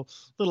little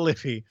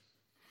iffy.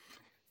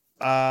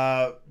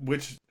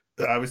 Which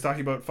I was talking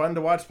about fun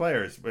to watch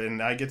players,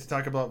 and I get to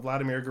talk about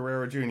Vladimir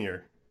Guerrero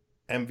Jr.,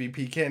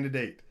 MVP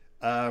candidate.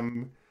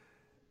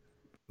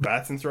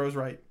 Bats and throws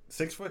right.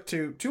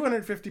 6'2",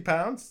 250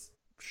 pounds.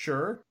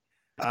 Sure.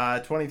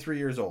 23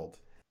 years old.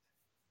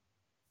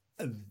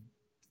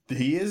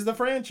 He is the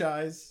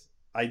franchise.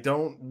 I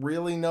don't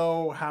really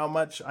know how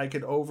much I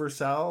could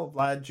oversell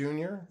Vlad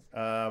Jr.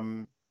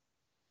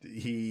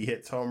 He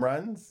hits home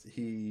runs.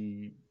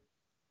 He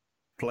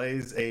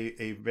plays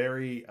a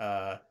very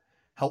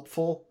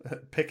helpful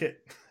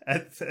picket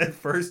at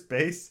first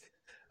base.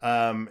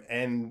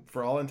 And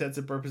for all intents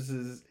and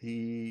purposes,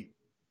 he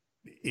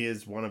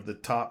is one of the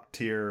top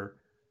tier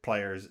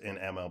players in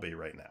MLB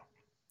right now.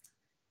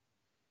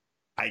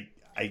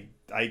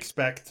 I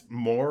expect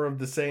more of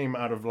the same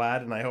out of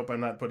Vlad, and I hope I'm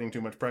not putting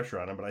too much pressure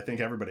on him, but I think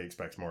everybody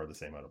expects more of the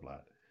same out of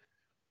Vlad.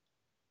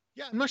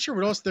 Yeah, I'm not sure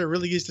what else there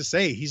really is to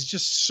say. He's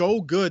just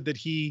so good that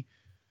he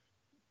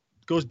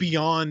goes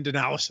beyond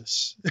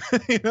analysis.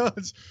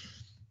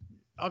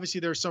 obviously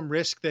there's some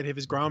risk that if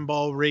his ground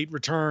ball rate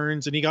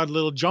returns, and he got a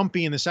little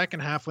jumpy in the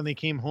second half when they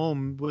came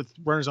home with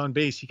runners on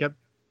base, he kept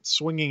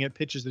swinging at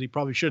pitches that he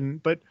probably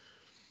shouldn't, but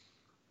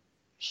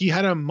he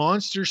had a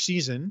monster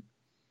season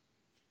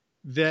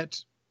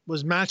that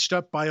was matched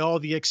up by all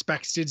the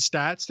expected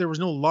stats. There was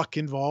no luck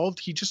involved.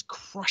 He just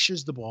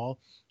crushes the ball,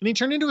 and he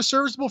turned into a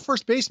serviceable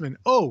first baseman.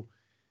 Oh,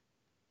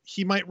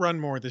 he might run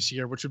more this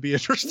year, which would be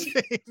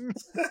interesting.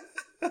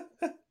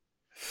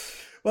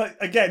 Well,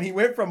 again, he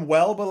went from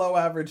well below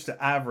average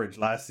to average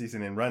last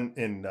season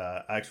in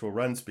actual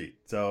run speed.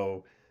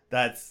 So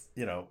that's,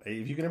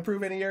 if you can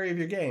improve any area of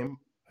your game,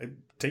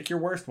 take your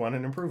worst one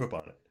and improve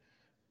upon it.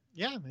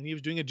 Yeah, and he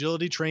was doing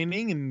agility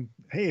training, and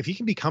hey, if he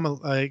can become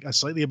a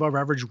slightly above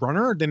average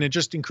runner, then it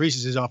just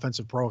increases his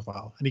offensive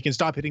profile, and he can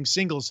stop hitting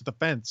singles to the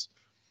fence.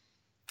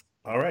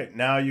 All right,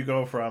 now you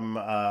go from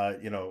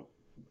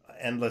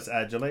endless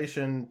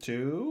adulation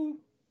to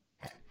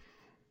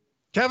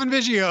Kevin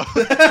Biggio.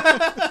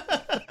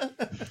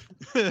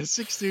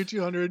 6'2",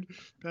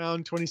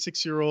 200-pound,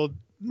 26-year-old,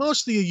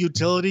 mostly a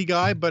utility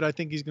guy, but I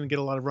think he's going to get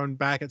a lot of run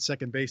back at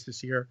second base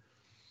this year.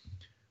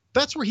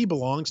 That's where he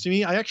belongs to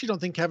me. I actually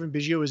don't think Kevin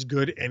Biggio is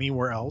good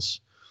anywhere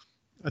else.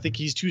 I think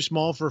he's too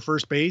small for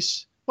first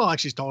base. Well,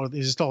 actually,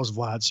 he's as tall as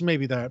Vlad, so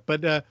maybe that.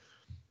 But I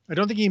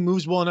don't think he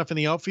moves well enough in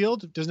the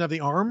outfield, doesn't have the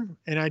arm,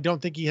 and I don't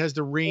think he has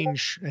the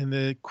range and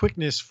the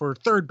quickness for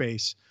third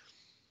base.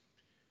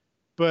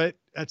 But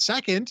at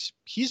second,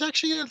 he's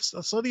actually a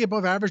slightly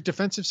above average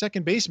defensive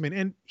second baseman,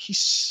 and he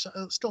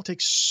still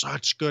takes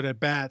such good at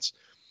bats.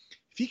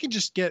 If he can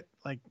just get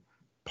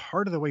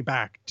part of the way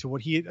back to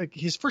what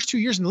his first 2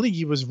 years in the league,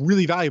 he was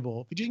really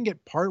valuable. If he can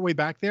get part of the way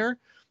back there,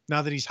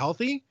 now that he's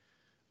healthy,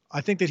 I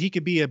think that he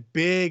could be a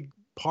big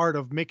part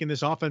of making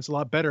this offense a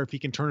lot better if he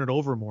can turn it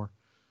over more.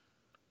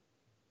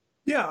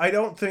 Yeah, I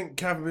don't think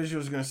Kevin Biggio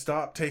is going to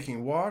stop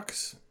taking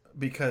walks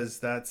because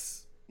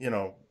that's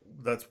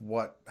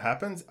what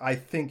happens. I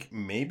think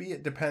maybe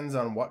it depends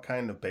on what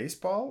kind of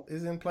baseball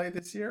is in play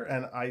this year,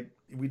 and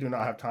we do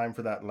not have time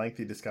for that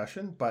lengthy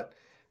discussion, but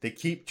they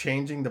keep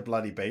changing the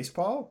bloody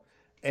baseball.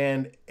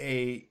 And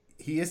he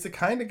is the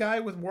kind of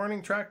guy with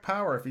warning track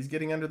power if he's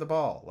getting under the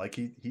ball.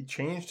 He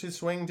changed his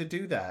swing to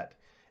do that.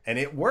 And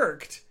it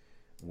worked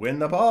when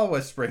the ball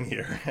was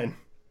springier. And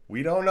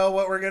we don't know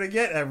what we're going to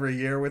get every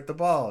year with the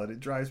ball. And it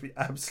drives me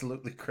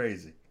absolutely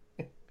crazy.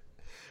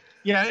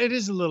 Yeah, it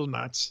is a little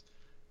nuts.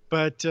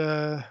 But,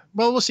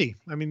 we'll see.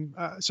 I mean,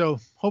 so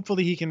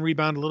hopefully he can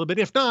rebound a little bit.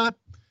 If not,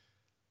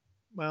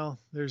 well,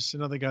 there's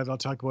another guy that I'll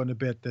talk about in a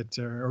bit that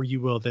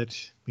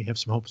we have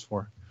some hopes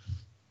for.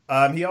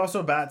 He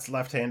also bats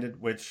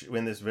left-handed, which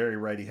in this very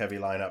righty-heavy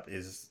lineup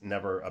is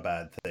never a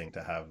bad thing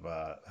to have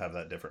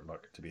that different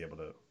look, to be able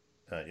to,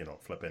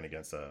 flip in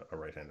against a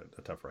right-handed,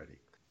 a tough righty.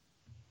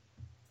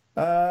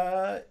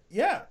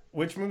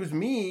 Which moves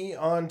me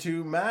on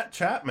to Matt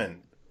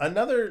Chapman,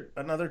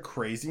 another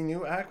crazy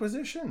new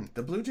acquisition.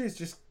 The Blue Jays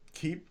just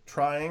keep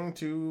trying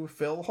to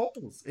fill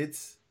holes.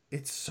 It's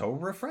so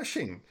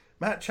refreshing.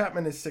 Matt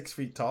Chapman is 6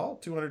 feet tall,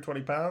 220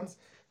 pounds,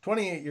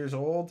 28 years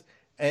old,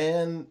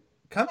 and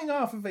coming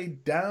off of a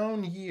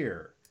down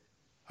year.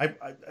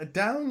 A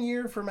down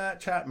year for Matt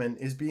Chapman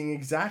is being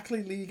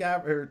exactly league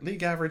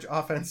average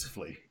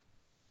offensively.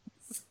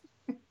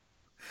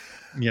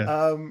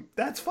 Yeah.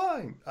 That's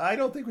fine. I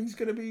don't think he's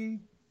going to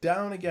be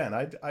down again.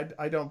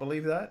 I don't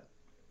believe that.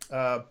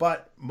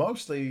 But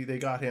mostly they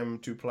got him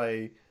to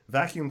play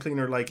vacuum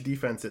cleaner-like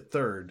defense at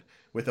third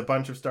with a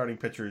bunch of starting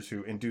pitchers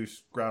who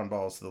induce ground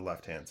balls to the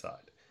left-hand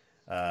side.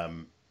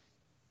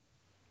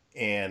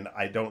 And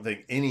I don't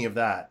think any of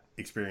that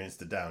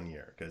experienced a down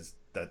year because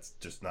that's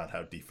just not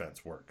how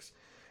defense works.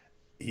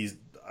 He's,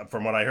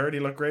 from what I heard, he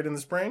looked great in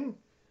the spring.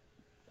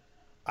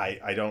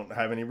 I don't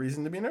have any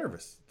reason to be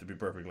nervous, to be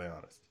perfectly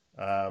honest.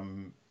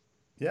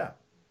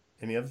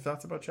 Any other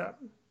thoughts about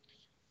Chapman?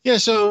 Yeah,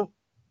 so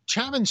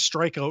Chapman's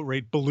strikeout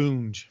rate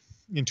ballooned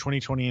in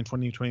 2020 and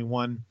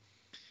 2021.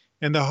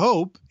 And the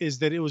hope is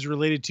that it was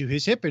related to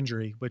his hip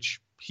injury, which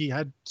he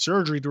had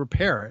surgery to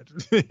repair it.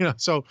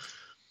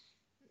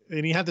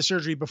 And he had the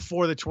surgery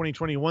before the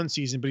 2021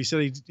 season, but he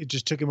said it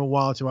just took him a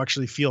while to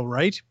actually feel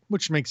right,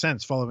 which makes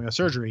sense following a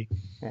surgery.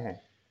 Mm-hmm.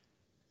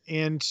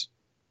 And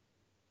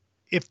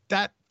if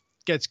that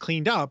gets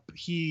cleaned up,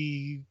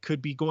 he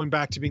could be going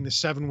back to being the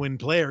 7-win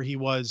player he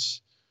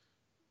was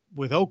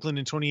with Oakland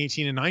in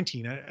 2018 and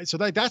 19. So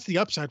that's the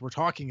upside we're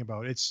talking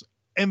about. It's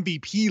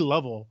MVP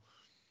level.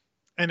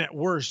 And at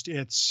worst,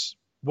 it's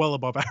well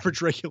above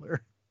average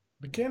regular.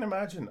 I can't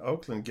imagine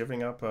Oakland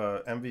giving up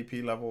a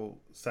MVP level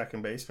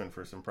second baseman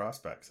for some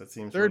prospects. That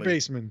seems third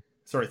baseman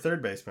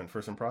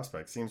for some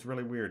prospects. Seems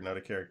really weird, not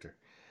a character.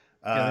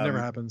 Yeah, that never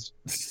happens.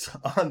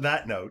 On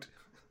that note,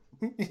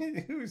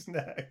 who's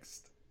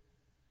next?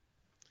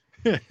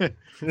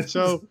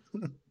 So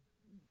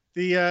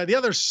the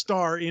other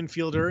star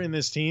infielder in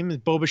this team is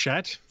Bo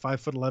Bichette,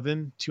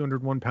 5'11",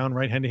 201-pound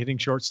right-handed hitting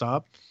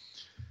shortstop.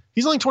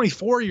 He's only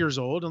 24 years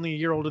old, only a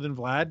year older than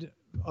Vlad,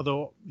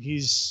 although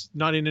he's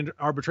not in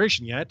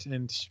arbitration yet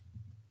and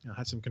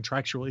had some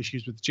contractual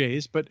issues with the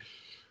Jays. But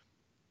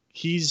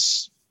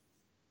he's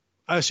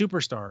a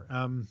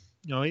superstar.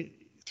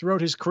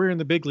 Throughout his career in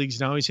the big leagues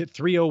now, he's hit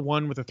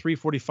 301 with a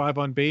 345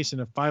 on base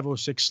and a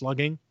 506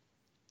 slugging.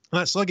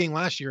 That slugging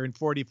last year in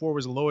 484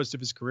 was the lowest of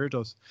his career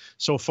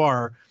so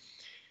far.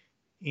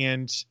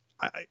 And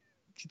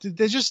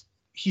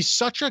he's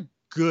such a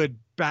good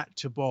bat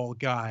to ball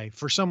guy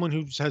for someone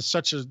who has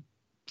such a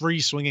free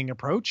swinging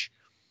approach.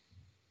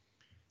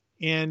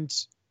 And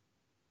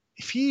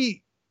if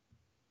he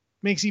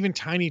makes even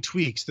tiny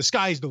tweaks, the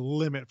sky's the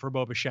limit for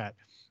Bo Bichette.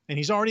 And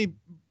he's already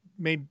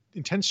made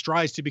intense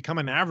strides to become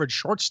an average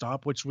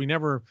shortstop, which we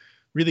never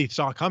really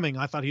saw coming.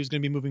 I thought he was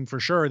going to be moving for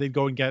sure. They'd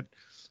go and get,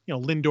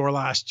 Lindor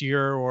last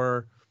year,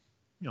 or,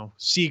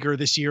 Seager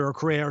this year, or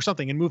Correa or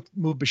something, and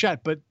move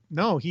Bichette. But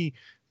no, he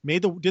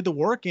did the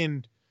work,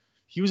 and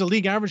he was a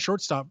league average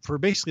shortstop for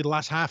basically the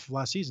last half of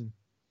last season.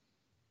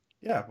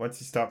 Yeah, once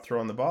he stopped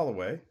throwing the ball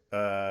away.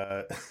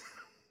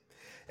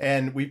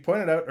 And we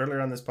pointed out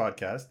earlier on this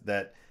podcast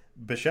that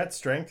Bichette's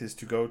strength is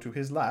to go to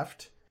his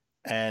left,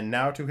 and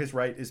now to his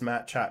right is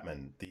Matt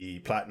Chapman, the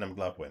Platinum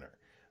Glove winner.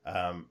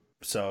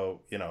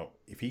 So,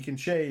 if he can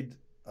shade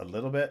a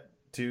little bit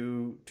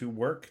to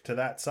work to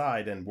that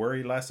side and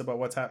worry less about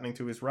what's happening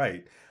to his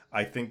right,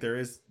 I think there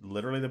is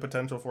literally the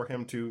potential for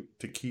him to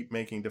keep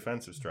making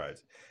defensive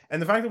strides.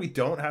 And the fact that we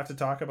don't have to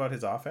talk about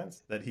his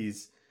offense, that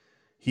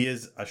he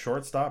is a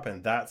shortstop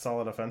and that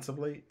solid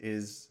offensively,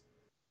 is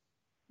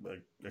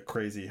a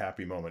crazy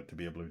happy moment to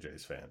be a Blue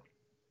Jays fan.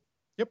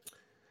 Yep.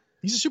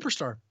 He's a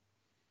superstar.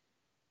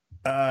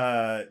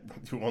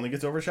 Who only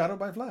gets overshadowed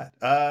by Vlad.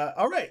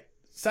 All right.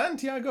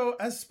 Santiago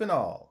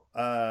Espinal.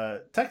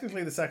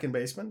 Technically the second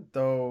baseman,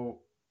 though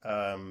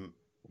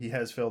he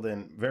has filled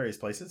in various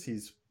places.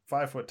 He's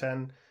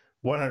 5'10",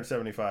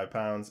 175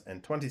 pounds,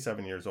 and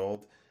 27 years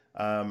old.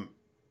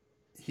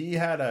 He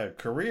had a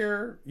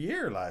career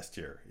year last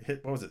year. He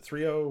hit, what was it,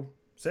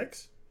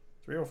 306?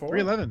 304?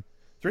 311.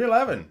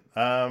 311.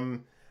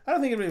 I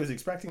don't think anybody was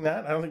expecting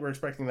that. I don't think we're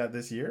expecting that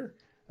this year.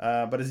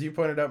 But as you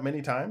pointed out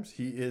many times,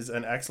 he is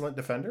an excellent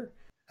defender.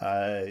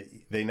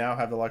 They now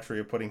have the luxury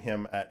of putting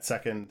him at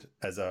second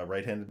as a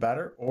right-handed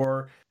batter,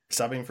 or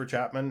subbing for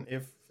Chapman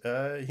if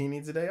he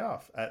needs a day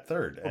off at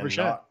third.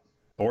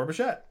 Or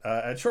Bichette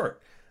at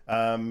short.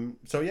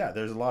 So yeah,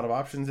 there's a lot of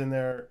options in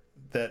there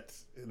that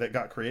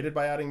got created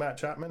by adding Matt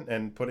Chapman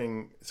and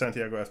putting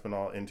Santiago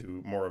Espinal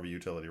into more of a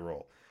utility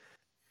role.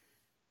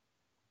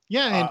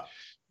 Yeah, and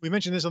we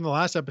mentioned this on the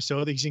last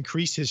episode, that he's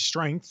increased his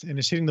strength and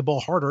is hitting the ball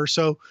harder.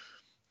 So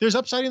there's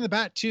upside in the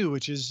bat too,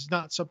 which is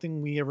not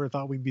something we ever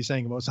thought we'd be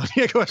saying about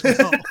Santiago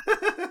Espinal.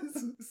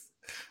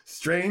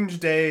 Strange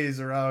days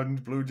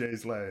around Blue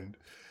Jays land.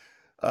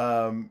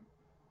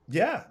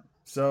 Yeah,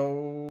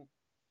 so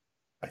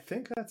I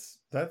think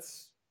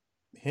that's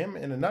him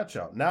in a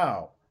nutshell.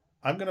 Now,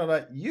 I'm going to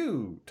let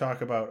you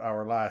talk about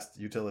our last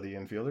utility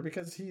infielder,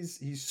 because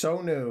he's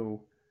so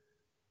new.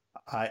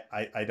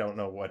 I don't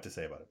know what to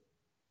say about it.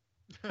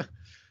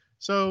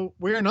 So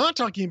we're not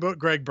talking about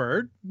Greg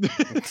Bird. No,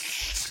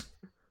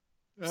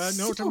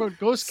 we're talking about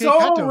Ghost So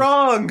Kato.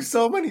 wrong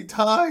so many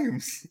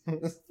times.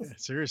 Yeah,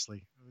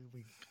 seriously,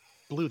 we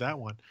blew that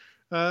one.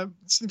 In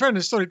front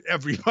of started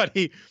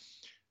everybody.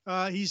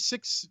 He's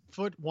 6'1",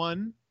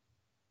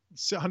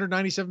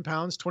 197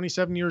 pounds,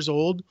 27 years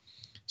old.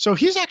 So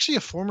he's actually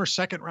a former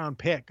second round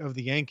pick of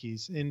the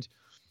Yankees, and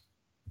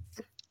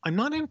I'm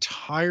not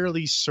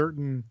entirely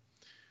certain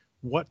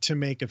what to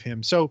make of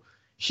him. So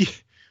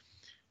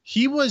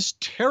he was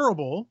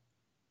terrible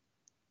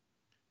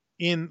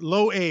in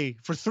low A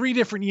for 3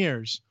 different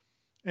years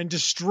and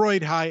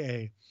destroyed high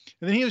A.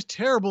 And then he was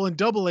terrible in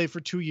double A for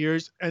 2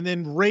 years and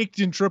then raked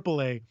in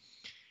triple A.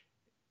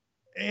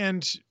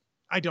 And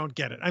I don't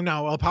get it. I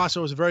know El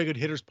Paso is a very good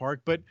hitter's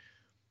park, but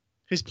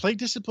his plate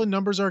discipline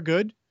numbers are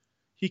good.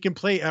 He can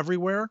play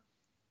everywhere.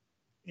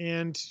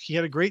 And he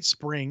had a great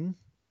spring.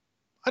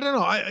 I don't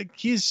know. I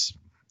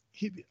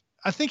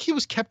think he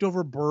was kept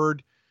over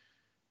Bird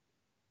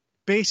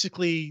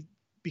basically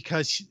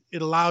because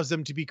it allows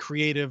them to be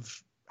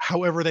creative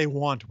however they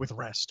want with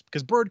rest,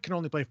 because Bird can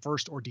only play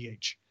first or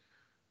DH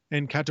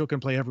and Kato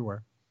can play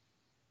everywhere.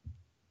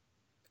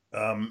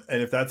 And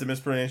if that's a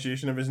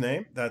mispronunciation of his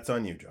name, that's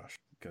on you, Josh,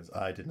 because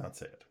I did not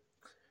say it.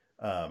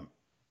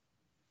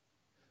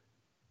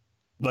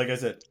 Like I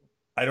said,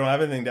 I don't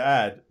have anything to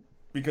add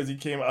because he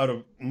came out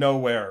of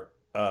nowhere.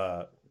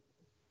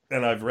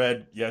 And I've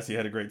read, yes, he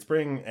had a great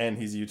spring and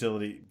he's a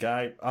utility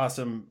guy.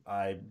 Awesome.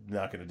 I'm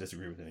not going to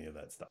disagree with any of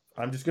that stuff.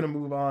 I'm just going to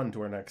move on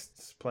to our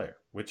next player,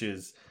 which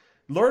is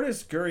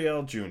Lourdes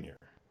Gurriel Jr.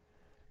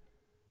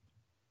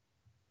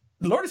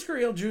 Lourdes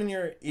Gurriel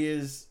Jr.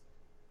 is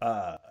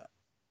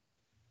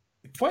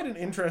quite an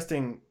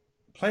interesting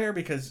player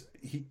because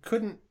he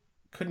couldn't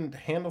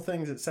handle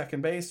things at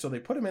second base, so they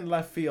put him in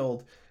left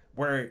field,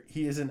 where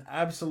he is an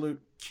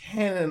absolute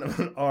cannon of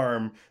an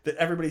arm that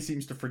everybody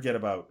seems to forget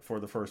about for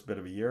the first bit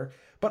of a year.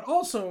 But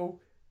also,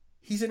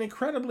 he's an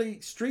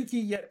incredibly streaky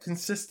yet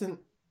consistent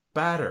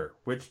batter,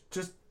 which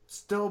just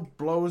still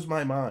blows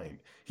my mind.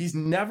 He's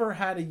never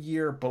had a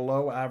year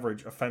below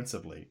average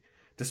offensively,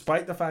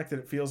 despite the fact that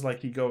it feels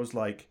like he goes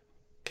like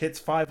hits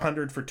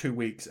 500 for 2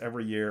 weeks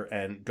every year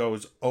and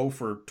goes 0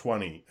 for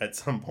 20 at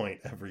some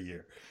point every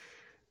year.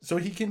 So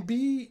he can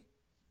be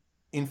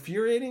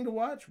infuriating to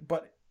watch,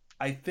 but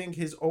I think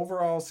his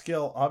overall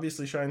skill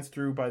obviously shines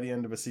through by the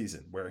end of a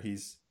season, where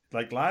he's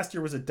like, last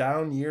year was a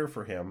down year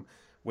for him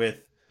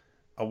with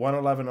a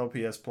 111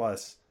 OPS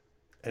plus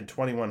and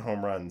 21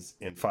 home runs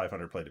in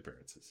 500 plate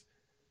appearances.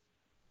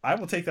 I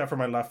will take that for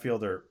my left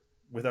fielder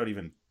without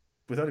even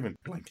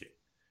blinking.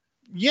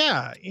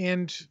 Yeah,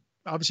 and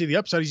obviously the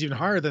upside is even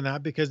higher than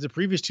that because the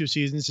previous 2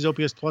 seasons his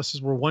OPS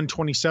pluses were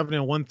 127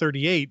 and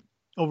 138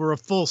 over a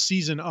full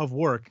season of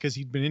work because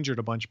he'd been injured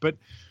a bunch. But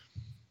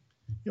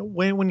you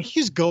know, when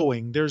he's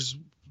going, there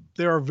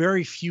are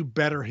very few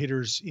better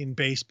hitters in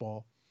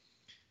baseball.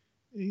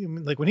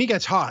 Like when he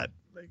gets hot,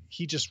 like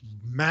he just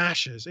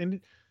mashes,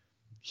 and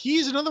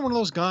he's another one of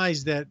those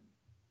guys that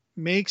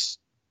makes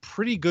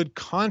pretty good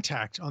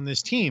contact on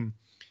this team.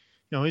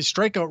 You know, his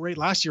strikeout rate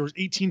last year was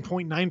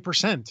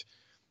 18.9%.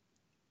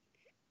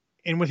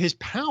 And with his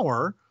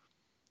power,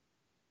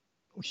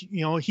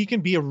 you know, he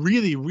can be a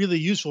really, really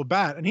useful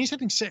bat. And he's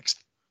hitting 6th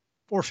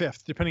or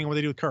 5th, depending on what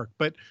they do with Kirk.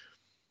 But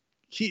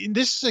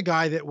this is a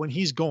guy that when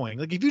he's going,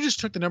 like if you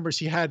just took the numbers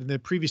he had in the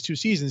previous 2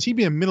 seasons, he'd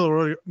be a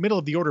middle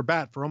of the order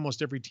bat for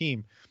almost every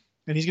team.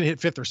 And he's going to hit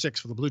 5th or 6th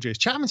for the Blue Jays.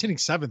 Chapman's hitting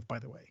 7th, by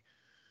the way.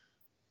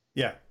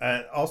 Yeah.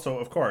 And also,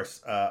 of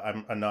course,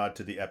 I'm a nod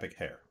to the epic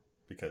hair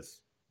because,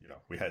 you know,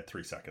 we had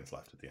 3 seconds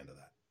left at the end of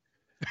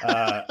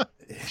that.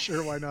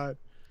 Sure, why not?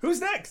 Who's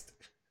next?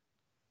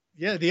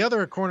 Yeah, the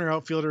other corner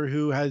outfielder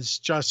who has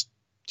just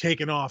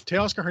taken off,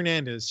 Teoscar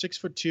Hernandez,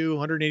 6'2",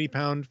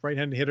 180-pound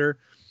right-handed hitter.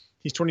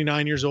 He's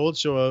 29 years old,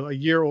 so a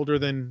year older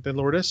than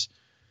Lourdes.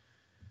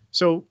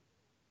 So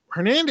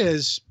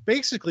Hernandez,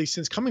 basically,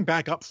 since coming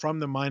back up from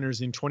the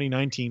minors in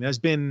 2019, has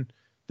been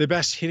the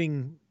best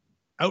hitting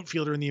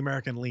outfielder in the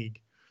American League,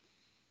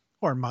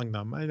 or among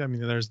them. I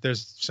mean,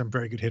 there's some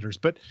very good hitters,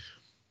 but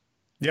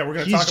yeah, we're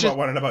going to talk about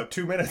one in about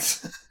 2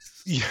 minutes.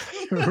 Yeah,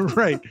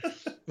 right.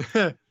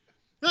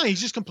 No,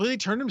 he's just completely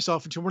turned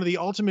himself into one of the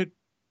ultimate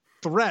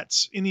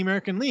threats in the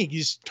American League.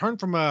 He's turned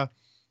from a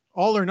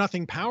all or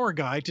nothing power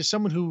guy to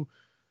someone who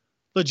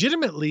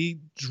legitimately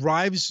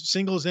drives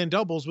singles and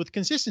doubles with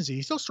consistency.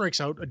 He still strikes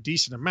out a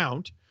decent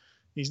amount.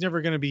 He's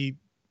never going to be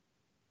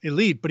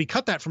elite, but he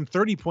cut that from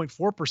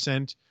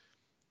 30.4%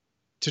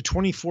 to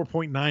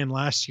 24.9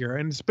 last year.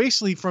 And it's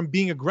basically from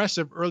being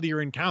aggressive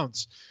earlier in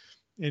counts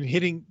and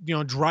hitting, you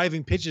know,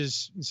 driving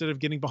pitches instead of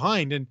getting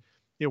behind. And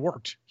it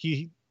worked.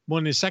 He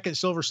won his 2nd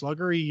Silver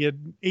Slugger. He had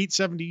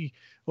 870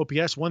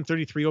 OPS,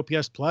 133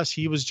 OPS plus.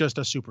 He was just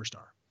a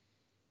superstar.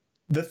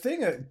 The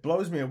thing that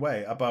blows me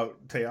away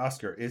about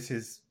Teoscar is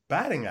his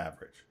batting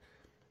average.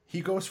 He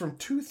goes from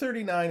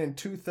 239 and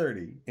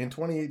 230 in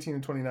 2018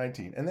 and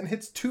 2019, and then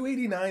hits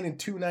 289 and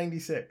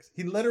 296.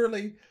 He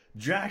literally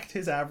jacked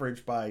his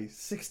average by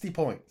 60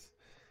 points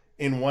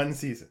in one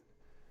season.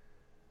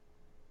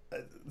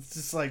 It's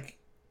just like,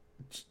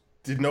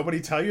 did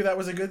nobody tell you that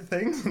was a good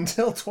thing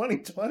until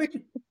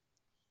 2020?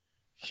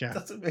 Yeah. It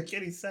doesn't make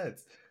any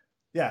sense.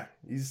 Yeah,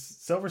 he's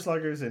Silver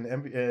Sluggers and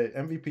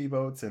MVP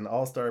votes and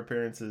All-Star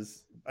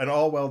appearances, and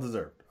all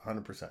well-deserved,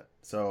 100%.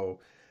 So,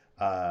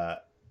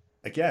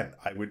 again,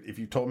 I would, if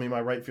you told me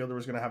my right fielder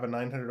was going to have a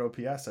 900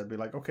 OPS, I'd be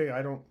like, okay,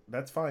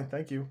 that's fine,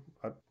 thank you.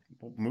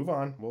 We'll move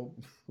on.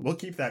 We'll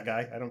keep that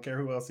guy. I don't care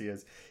who else he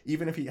is.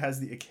 Even if he has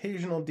the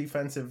occasional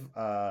defensive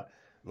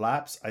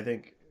lapse, I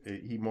think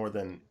he more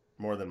than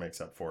makes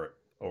up for it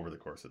over the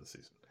course of the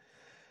season.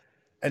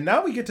 And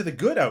now we get to the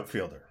good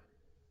outfielder.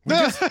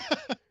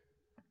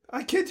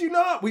 I kid you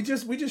not. We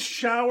just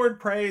showered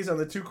praise on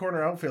the 2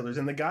 corner outfielders,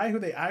 and the guy who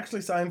they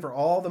actually signed for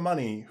all the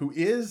money, who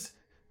is,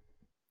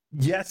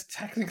 yes,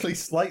 technically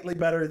slightly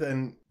better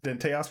than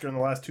Teoscar in the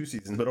last 2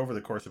 seasons, but over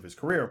the course of his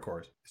career, of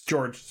course, is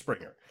George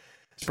Springer.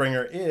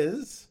 Springer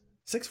is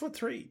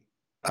 6'3",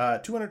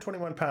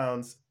 221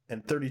 pounds,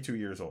 and 32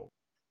 years old.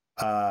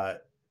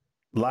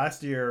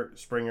 Last year,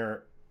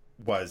 Springer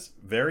was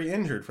very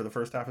injured for the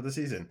first half of the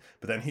season,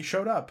 but then he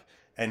showed up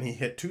and he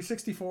hit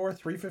 264,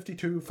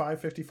 352,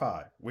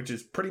 555, which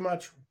is pretty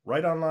much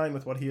right on line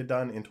with what he had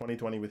done in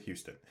 2020 with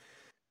Houston.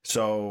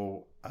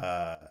 So,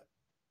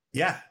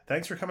 yeah,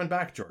 thanks for coming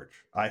back,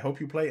 George. I hope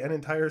you play an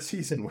entire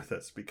season with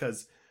us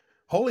because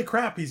holy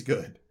crap, he's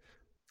good.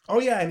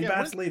 Oh, yeah, and he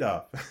bats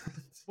leadoff.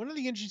 One of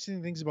the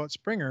interesting things about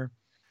Springer,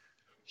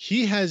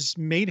 he has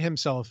made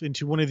himself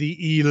into one of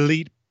the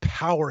elite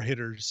power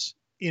hitters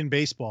in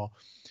baseball.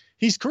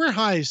 His career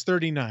high is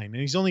 39, and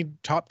he's only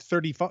topped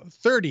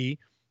 30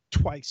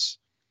 twice.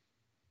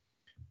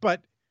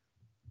 But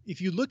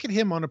if you look at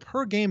him on a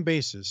per game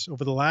basis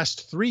over the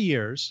last 3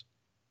 years,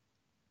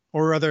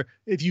 or rather,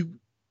 if you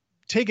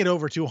take it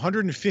over to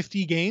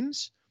 150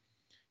 games,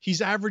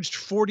 he's averaged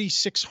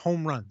 46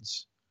 home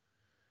runs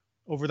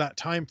over that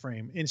time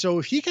frame. And so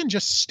if he can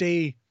just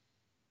stay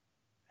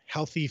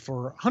healthy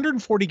for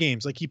 140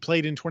 games like he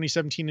played in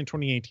 2017 and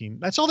 2018,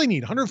 that's all they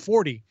need,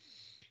 140.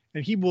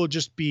 And he will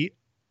just be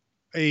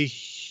a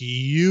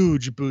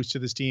huge boost to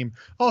this team.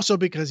 Also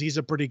because he's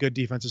a pretty good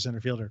defensive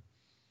center fielder.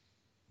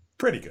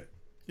 Pretty good,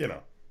 you know.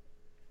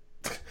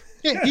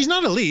 Yeah, he's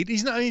not elite.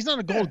 He's not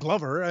a Gold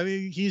Glover. I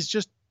mean, he's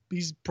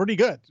pretty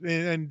good,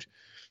 and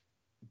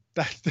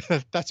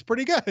that's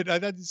pretty good.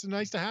 That's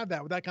nice to have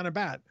that with that kind of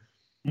bat.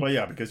 Well,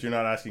 yeah, because you're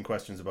not asking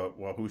questions about,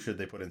 well, who should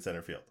they put in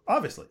center field?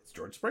 Obviously, it's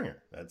George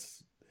Springer.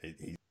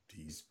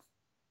 He's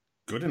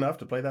good enough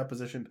to play that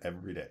position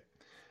every day.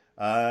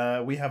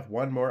 We have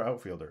one more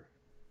outfielder.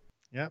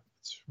 Yeah,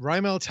 it's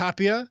Raimel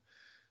Tapia.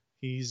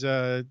 He's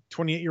a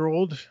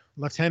 28-year-old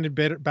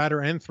left-handed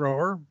batter and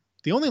thrower.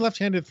 The only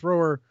left-handed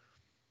thrower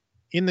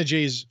in the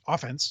Jays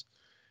offense.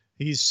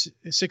 He's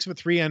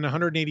 6'3" and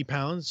 180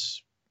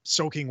 pounds,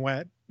 soaking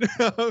wet.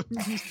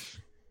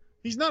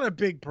 He's not a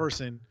big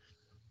person.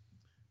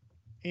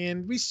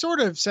 And we sort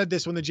of said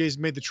this when the Jays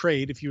made the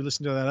trade, if you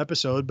listen to that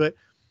episode, but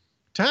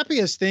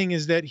Tapia's thing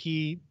is that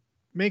he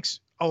makes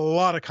a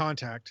lot of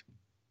contact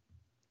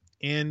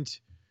and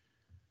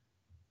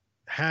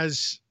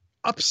has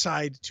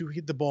upside to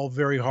hit the ball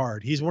very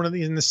hard. He's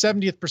in the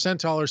 70th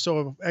percentile or so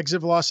of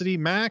exit velocity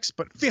max,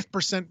 but 5th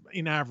percent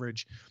in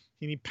average.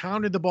 And he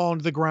pounded the ball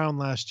into the ground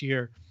last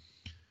year.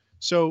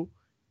 So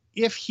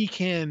if he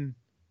can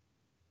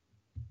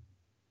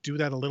do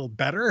that a little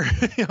better,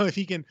 if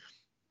he can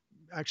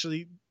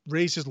actually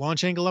raise his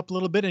launch angle up a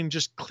little bit and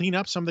just clean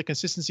up some of the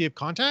consistency of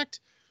contact,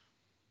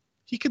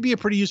 he could be a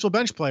pretty useful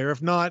bench player.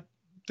 If not,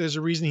 there's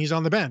a reason he's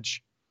on the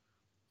bench.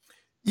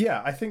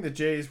 Yeah, I think the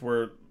Jays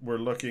were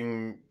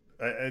looking.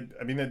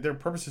 I mean, their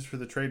purposes for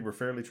the trade were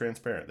fairly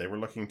transparent. They were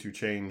looking to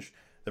change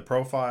the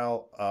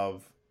profile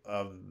of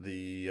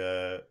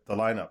the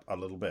lineup a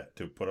little bit,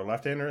 to put a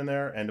left-hander in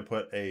there and to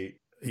put a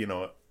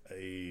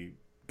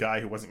guy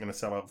who wasn't going to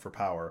sell out for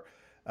power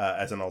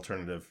as an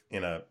alternative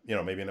in a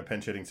maybe in a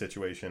pinch hitting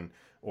situation,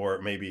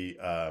 or maybe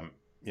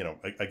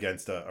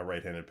against a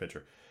right-handed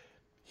pitcher.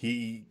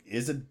 He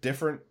is a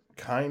different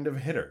kind of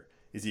hitter.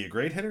 Is he a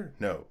great hitter?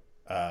 No.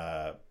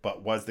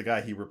 But was the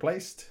guy he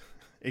replaced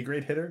a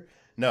great hitter?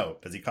 No.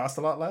 Does he cost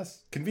a lot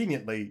less?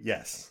 Conveniently,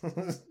 yes.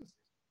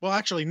 Well,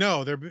 actually, no.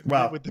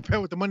 With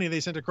the money they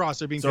sent across,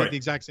 they're being paid the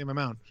exact same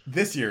amount.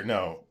 This year,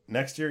 no.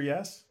 Next year,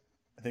 yes.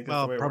 I think.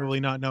 That's the way probably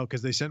not. No,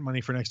 because they sent money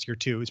for next year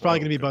too. It's probably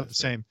going to be about the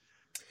same.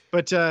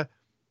 But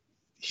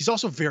he's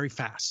also very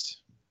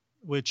fast,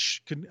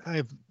 which could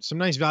have some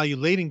nice value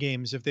late in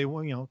games if they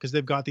want, because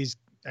they've got these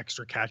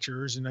extra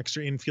catchers and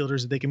extra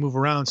infielders that they can move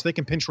around, so they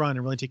can pinch run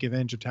and really take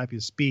advantage of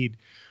Tapia's speed.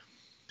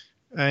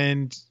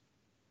 And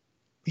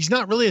he's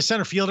not really a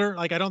center fielder.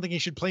 Like, I don't think he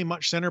should play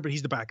much center, but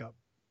he's the backup.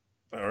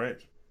 All right.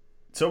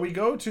 So we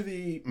go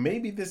to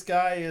maybe this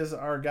guy is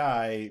our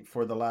guy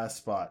for the last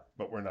spot,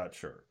 but we're not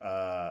sure.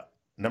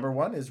 Number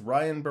one is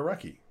Ryan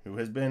Borucki, who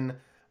has been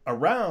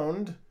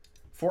around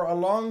for a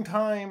long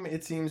time,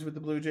 it seems, with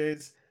the Blue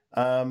Jays,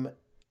 and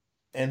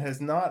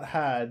has not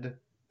had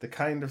the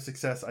kind of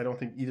success I don't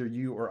think either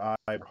you or I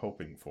were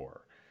hoping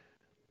for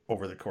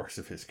over the course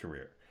of his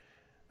career.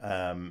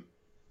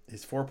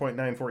 His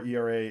 4.94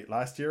 ERA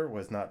last year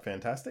was not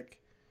fantastic.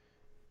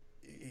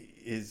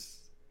 His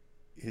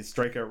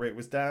strikeout rate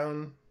was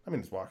down. I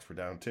mean, his walks were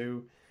down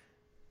too.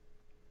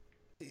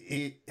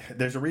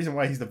 There's a reason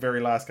why he's the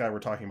very last guy we're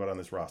talking about on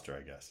this roster,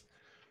 I guess.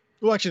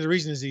 Well, actually, the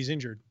reason is he's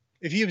injured.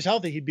 If he was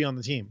healthy, he'd be on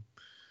the team.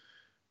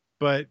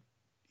 But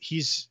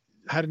he's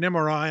had an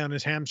MRI on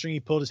his hamstring.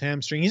 He pulled his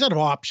hamstring. He's out of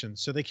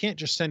options, so they can't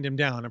just send him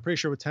down. I'm pretty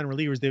sure with 10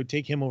 relievers, they would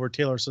take him over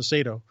Taylor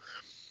Saucedo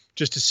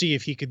just to see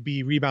if he could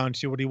be rebound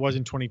to what he was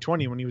in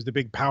 2020 when he was the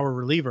big power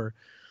reliever.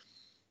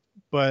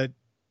 But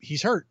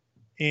he's hurt.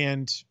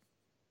 And,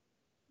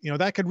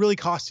 that could really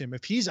cost him.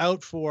 If he's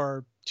out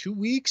for 2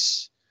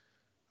 weeks,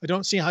 I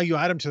don't see how you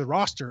add him to the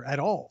roster at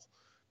all,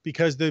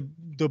 because the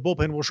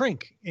bullpen will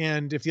shrink.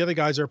 And if the other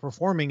guys are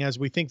performing as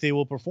we think they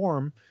will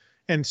perform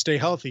and stay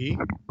healthy,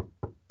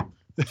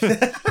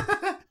 then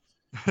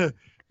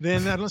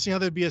I don't see how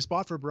there'd be a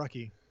spot for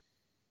Borucki.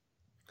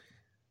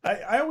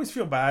 I always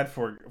feel bad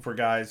for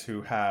guys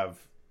who have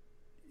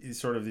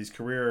sort of these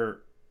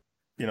career,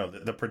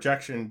 the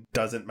projection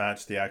doesn't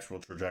match the actual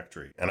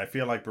trajectory. And I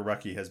feel like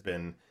Borucki has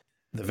been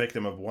the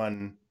victim of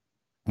one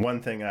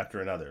thing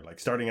after another, like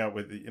starting out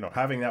with,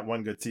 having that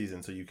one good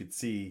season. So you could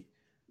see,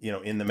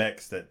 in the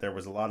mix that there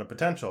was a lot of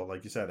potential,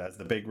 like you said, as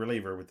the big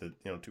reliever with the,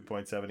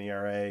 2.7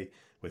 ERA,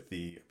 with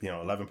the,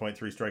 11.3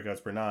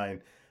 strikeouts per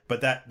 9.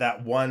 But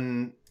that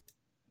one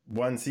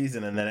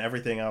season, and then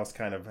everything else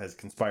kind of has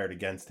conspired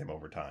against him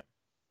over time.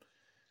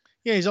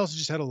 Yeah, he's also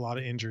just had a lot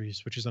of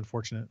injuries, which is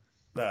unfortunate.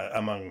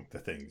 Among the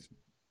things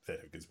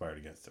that have conspired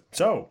against him.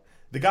 So,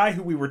 the guy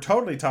who we were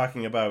totally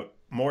talking about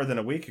more than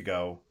a week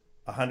ago,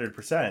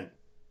 100%,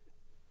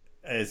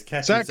 is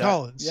catching Zach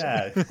Collins.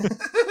 Yeah.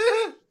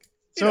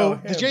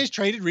 The Jays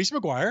traded Reese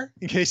McGuire,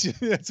 in case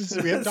we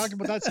haven't talked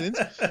about that since,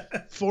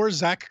 for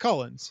Zach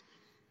Collins.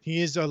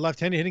 He is a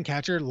left-handed hitting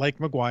catcher like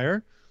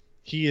McGuire.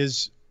 He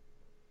is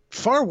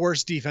far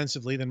worse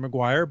defensively than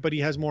McGuire, but he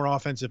has more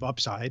offensive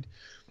upside.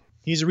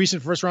 He's a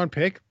recent first-round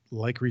pick,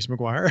 like Reese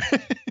McGuire.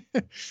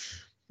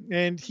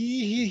 And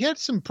he had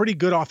some pretty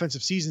good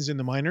offensive seasons in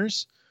the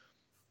minors.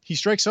 He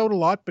strikes out a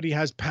lot, but he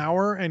has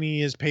power and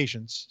he has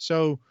patience.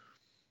 So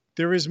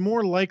there is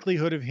more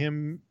likelihood of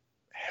him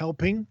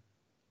helping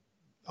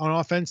on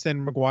offense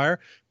than McGuire.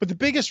 But the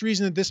biggest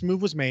reason that this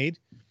move was made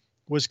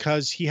was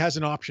because he has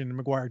an option and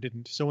McGuire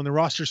didn't. So when the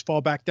rosters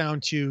fall back down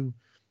to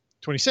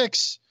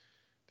 26,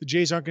 the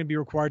Jays aren't going to be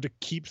required to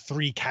keep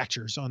 3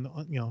 catchers on the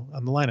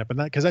lineup, and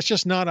because that's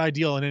just not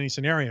ideal in any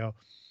scenario.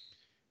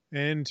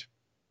 And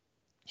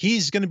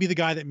he's going to be the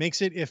guy that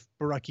makes it if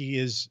Borucki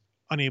is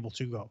unable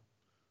to go.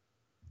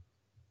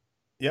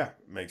 Yeah,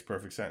 makes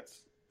perfect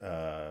sense.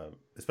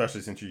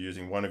 Especially since you're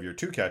using one of your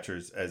 2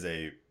 catchers as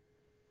a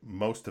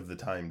most of the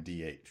time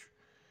DH.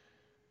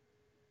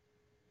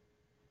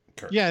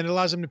 Kirk. Yeah, and it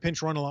allows him to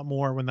pinch run a lot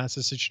more when that's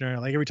the scenario.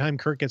 Like every time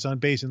Kirk gets on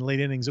base in the late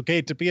innings,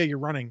 okay, Tapia, you're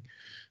running.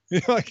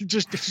 Like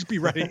just be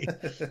ready.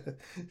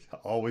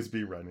 Always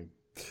be running.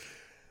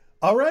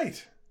 All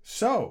right,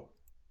 so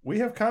we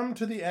have come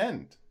to the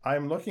end.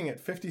 I'm looking at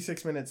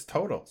 56 minutes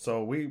total,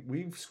 so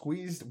we've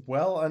squeezed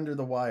well under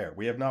the wire.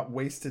 We have not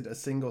wasted a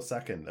single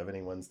second of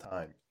anyone's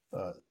time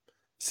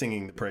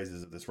singing the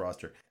praises of this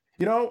roster.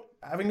 You know,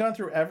 having gone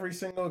through every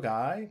single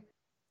guy,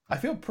 I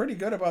feel pretty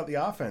good about the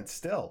offense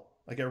still.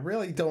 Like, I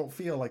really don't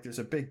feel like there's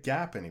a big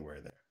gap anywhere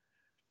there.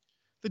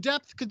 The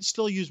depth could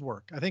still use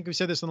work. I think we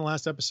said this in the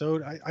last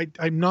episode.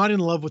 I'm not in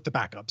love with the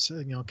backups.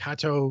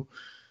 Kato,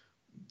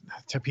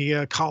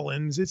 Tapia,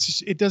 Collins.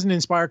 It doesn't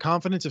inspire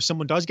confidence if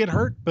someone does get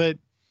hurt, but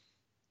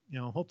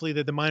hopefully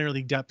that the minor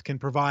league depth can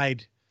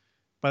provide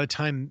by the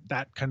time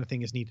that kind of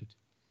thing is needed.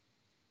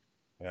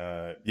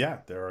 Yeah,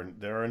 there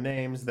are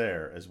names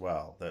there as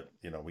well that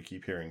we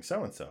keep hearing.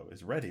 So and so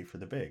is ready for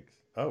the bigs.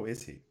 Oh,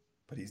 is he?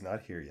 But he's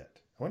not here yet.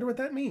 I wonder what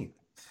that means.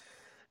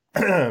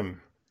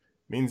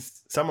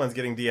 Means someone's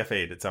getting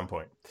DFA'd at some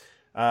point.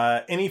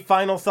 Any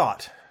final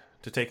thought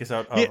to take us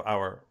out of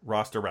our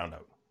roster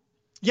roundup?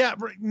 Yeah,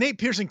 Nate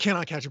Pearson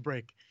cannot catch a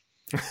break.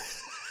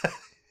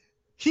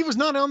 He was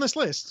not on this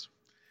list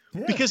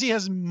because he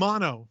has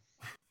mono.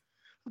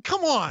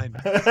 Come on.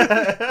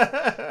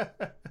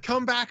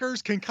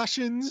 Comebackers,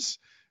 concussions,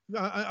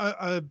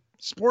 a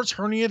sports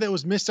hernia that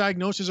was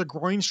misdiagnosed as a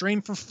groin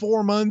strain for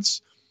 4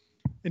 months.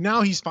 And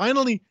now he's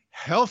finally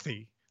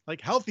healthy. Like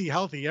healthy,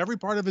 every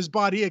part of his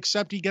body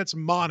except he gets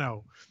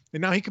mono.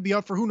 And now he could be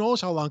out for who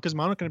knows how long, because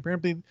mono can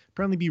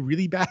apparently be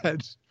really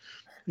bad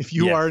if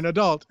you are an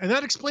adult. And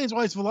that explains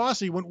why his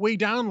velocity went way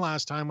down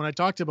last time when I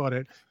talked about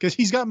it, because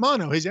he's got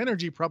mono. His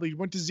energy probably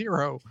went to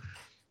 0.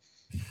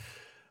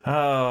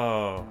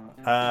 Oh,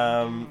 does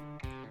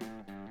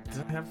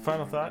I have a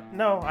final thought?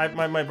 No,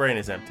 my brain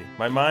is empty.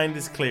 My mind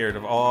is cleared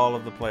of all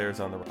of the players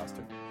on the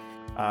roster.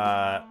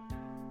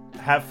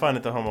 Have fun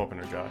at the home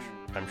opener, Josh.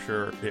 I'm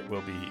sure it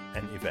will be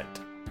an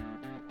event.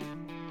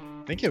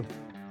 Thank you.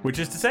 Which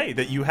is to say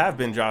that you have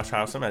been Josh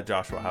Howsam at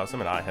Joshua Howsam,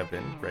 and I have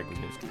been Greg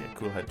Wisniewski at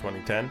Coolhead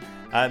 2010.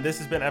 This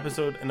has been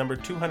episode number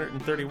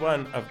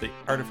 231 of the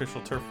Artificial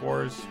Turf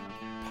Wars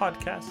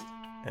podcast,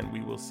 and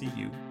we will see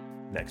you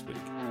next week.